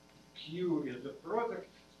Q is the product.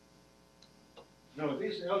 No,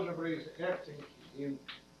 this algebra is acting in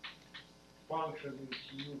function in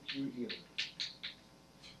Q inverse.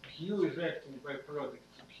 Q is acting by product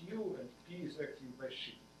to Q, and P is acting by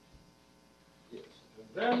shift. Yes.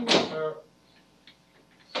 And then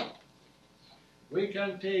we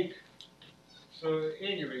can take, so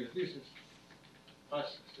anyway, this is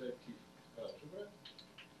associative algebra.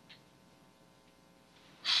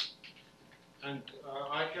 And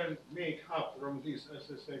I can make up from this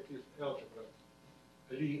associative algebra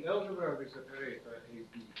Lie algebra with operator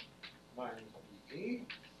AB minus BA.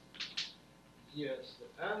 Yes,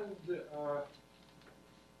 and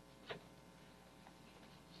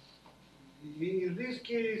in this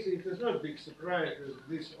case, it is not a big surprise that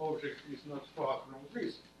this object is not far from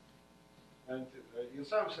this. And in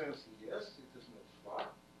some sense, yes, it is not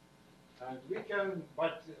far. And we can,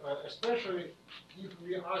 but especially if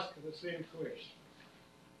we ask the same question.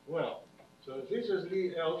 Well, so this is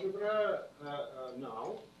the algebra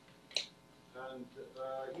now, and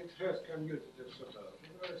it has commutative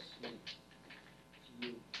subalgebra, C,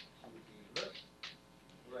 Q, inverse,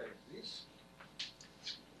 like this.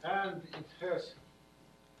 And it has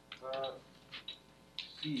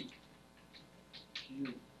C,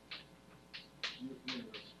 Q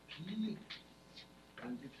inverse P,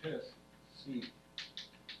 and it has C,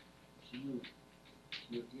 Q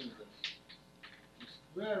inverse P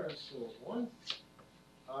square, and so on.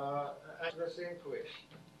 And the same question.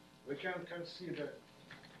 We can consider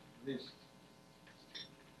this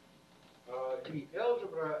the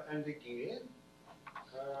algebra, and again,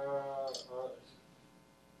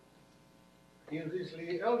 in this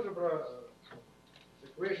Lie algebra, the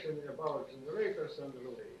question about generators and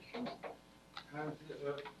relations, and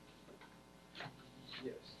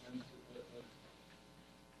yes, and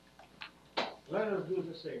let us do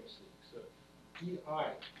the same thing. So Pi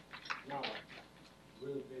now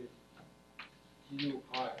will be Qi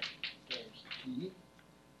times P,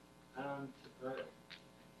 and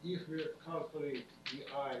if we calculate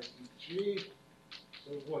Pi in J,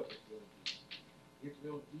 so what it will be? It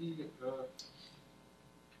will be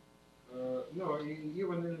no,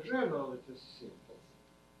 even in general it is simple,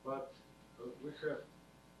 but we have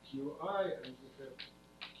Qi and we have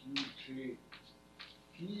Qj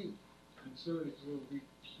P, and so it will be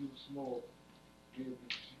Q small G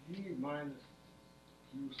minus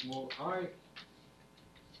Q small I,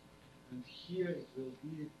 and here it will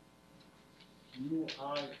be Qi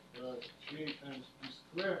J times P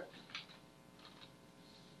squared.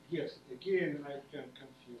 Yes, again I can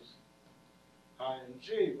confuse I and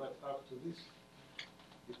J, but up to this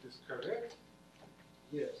it is correct.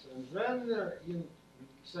 Yes, and then in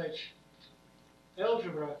such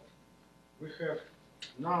algebra we have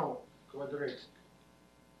now quadratic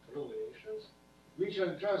relations, which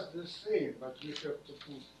are just the same, but we have to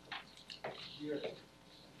put here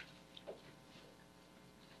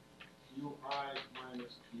Qi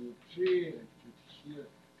minus Qj, and put here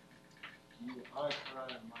Qi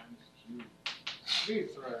prime minus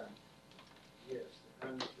Qj prime. Yes,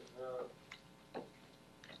 and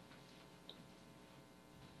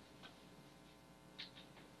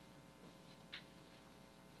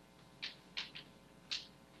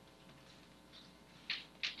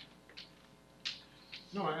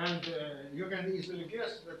no, and you can easily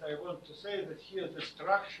guess that I want to say that here the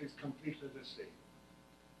structure is completely the same.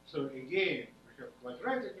 So again, we have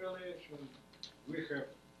quadratic relation, we have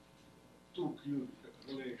two cubic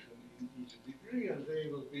relations in each degree, and they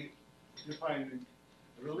will be defining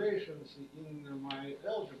relations in my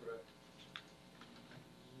algebra.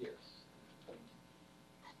 Yes.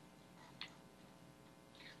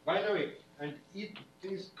 By the way, and it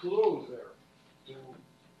is closer to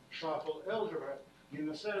shuffle algebra in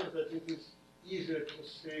the sense that it is easier to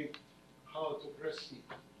say how to proceed.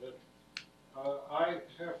 That I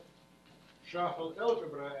have shuffle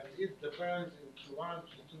algebra, and it depends in Q1,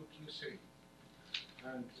 Q2, Q3.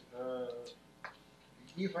 And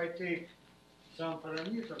if I take some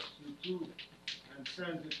parameters Q2 and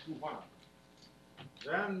send it to 1,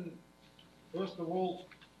 then first of all,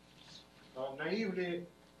 naively,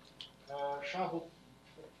 shuffle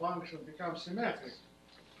function becomes symmetric,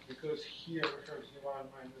 because here we have Z1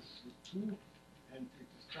 minus Z2, and it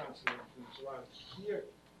is transferred to Z1 here,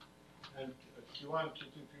 and Q1,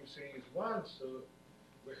 Q2, Q3 is 1, so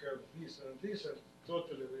we have this, and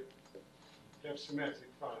totally we have symmetric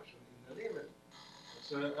function in the limit.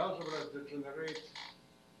 So algebras degenerate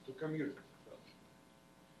to commutative function.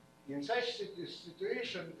 In such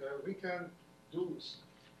situation, we can do,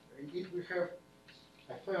 if we have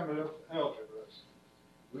a family of algebras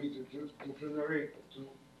which degenerate to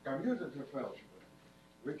commutative algebra,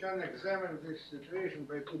 we can examine this situation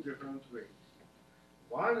by two different ways.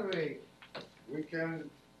 One way, we can,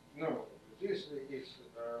 no, this is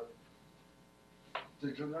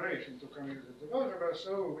degeneration to commutative algebra,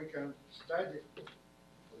 so we can study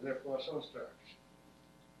the Poisson structure.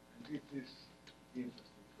 And it is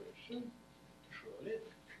interesting question, surely.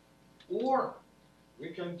 Or we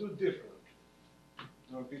can do differently.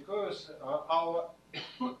 Now, because our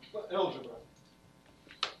algebra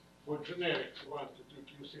for generic 1 to 2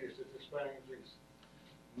 Q3 satisfying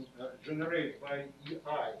this generate by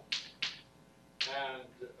EI,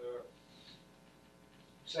 and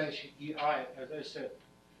such EI, as I said,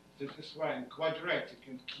 satisfying quadratic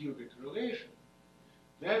and cubic relation,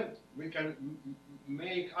 then we can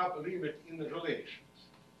make up a limit in the relations.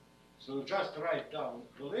 So just write down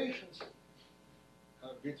relations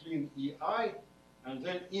between EI, and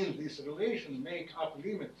then in this relation make up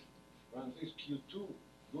limit when this Q2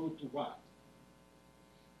 go to 1.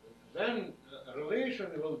 Then a relation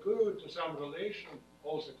will go to some relation,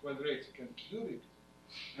 also quadratic and cubic,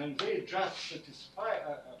 and they just satisfy,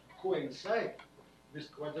 coincide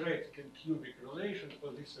with quadratic and cubic relation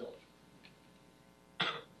for this algebra.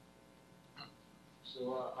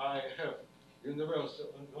 So I have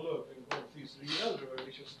universal enveloping of this real algebra,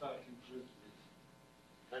 which is starting with this.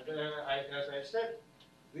 And as I said,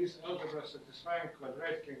 this algebra satisfying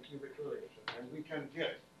quadratic and cubic relation, and we can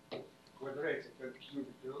get quadratic and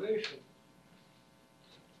cubic relation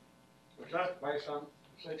just by some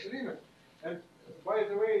such limit. And by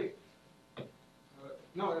the way,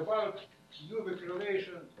 no, about cubic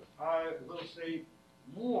relation, I will say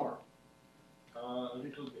more a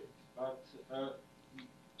little bit, but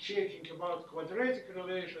checking about quadratic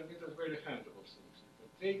relation, it is very handleable things. You can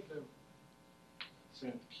take them,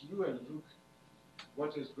 send Q, and look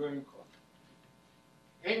what is going on.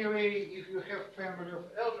 Anyway, if you have family of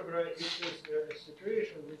algebra, it is a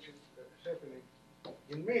situation which is happening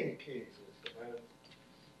in many cases. And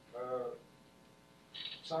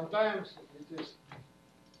sometimes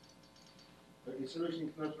it's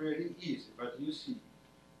looking not very easy, but you see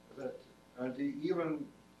that, and they even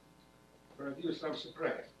produce some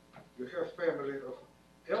surprise. You have family of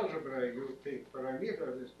algebra, you take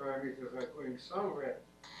parameters, these parameters are going somewhere,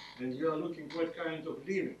 and you are looking what kind of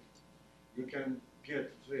limit you can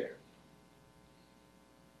get there.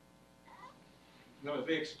 Now,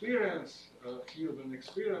 the experience, human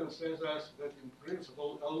experience, says us that in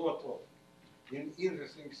principle, a lot of, in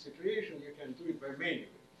interesting situation, you can do it by many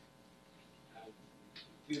ways. And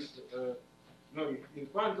this, no, in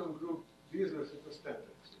quantum group business, it is standard.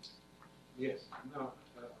 Yes, now,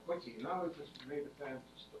 okay, now it is maybe time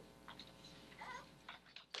to stop.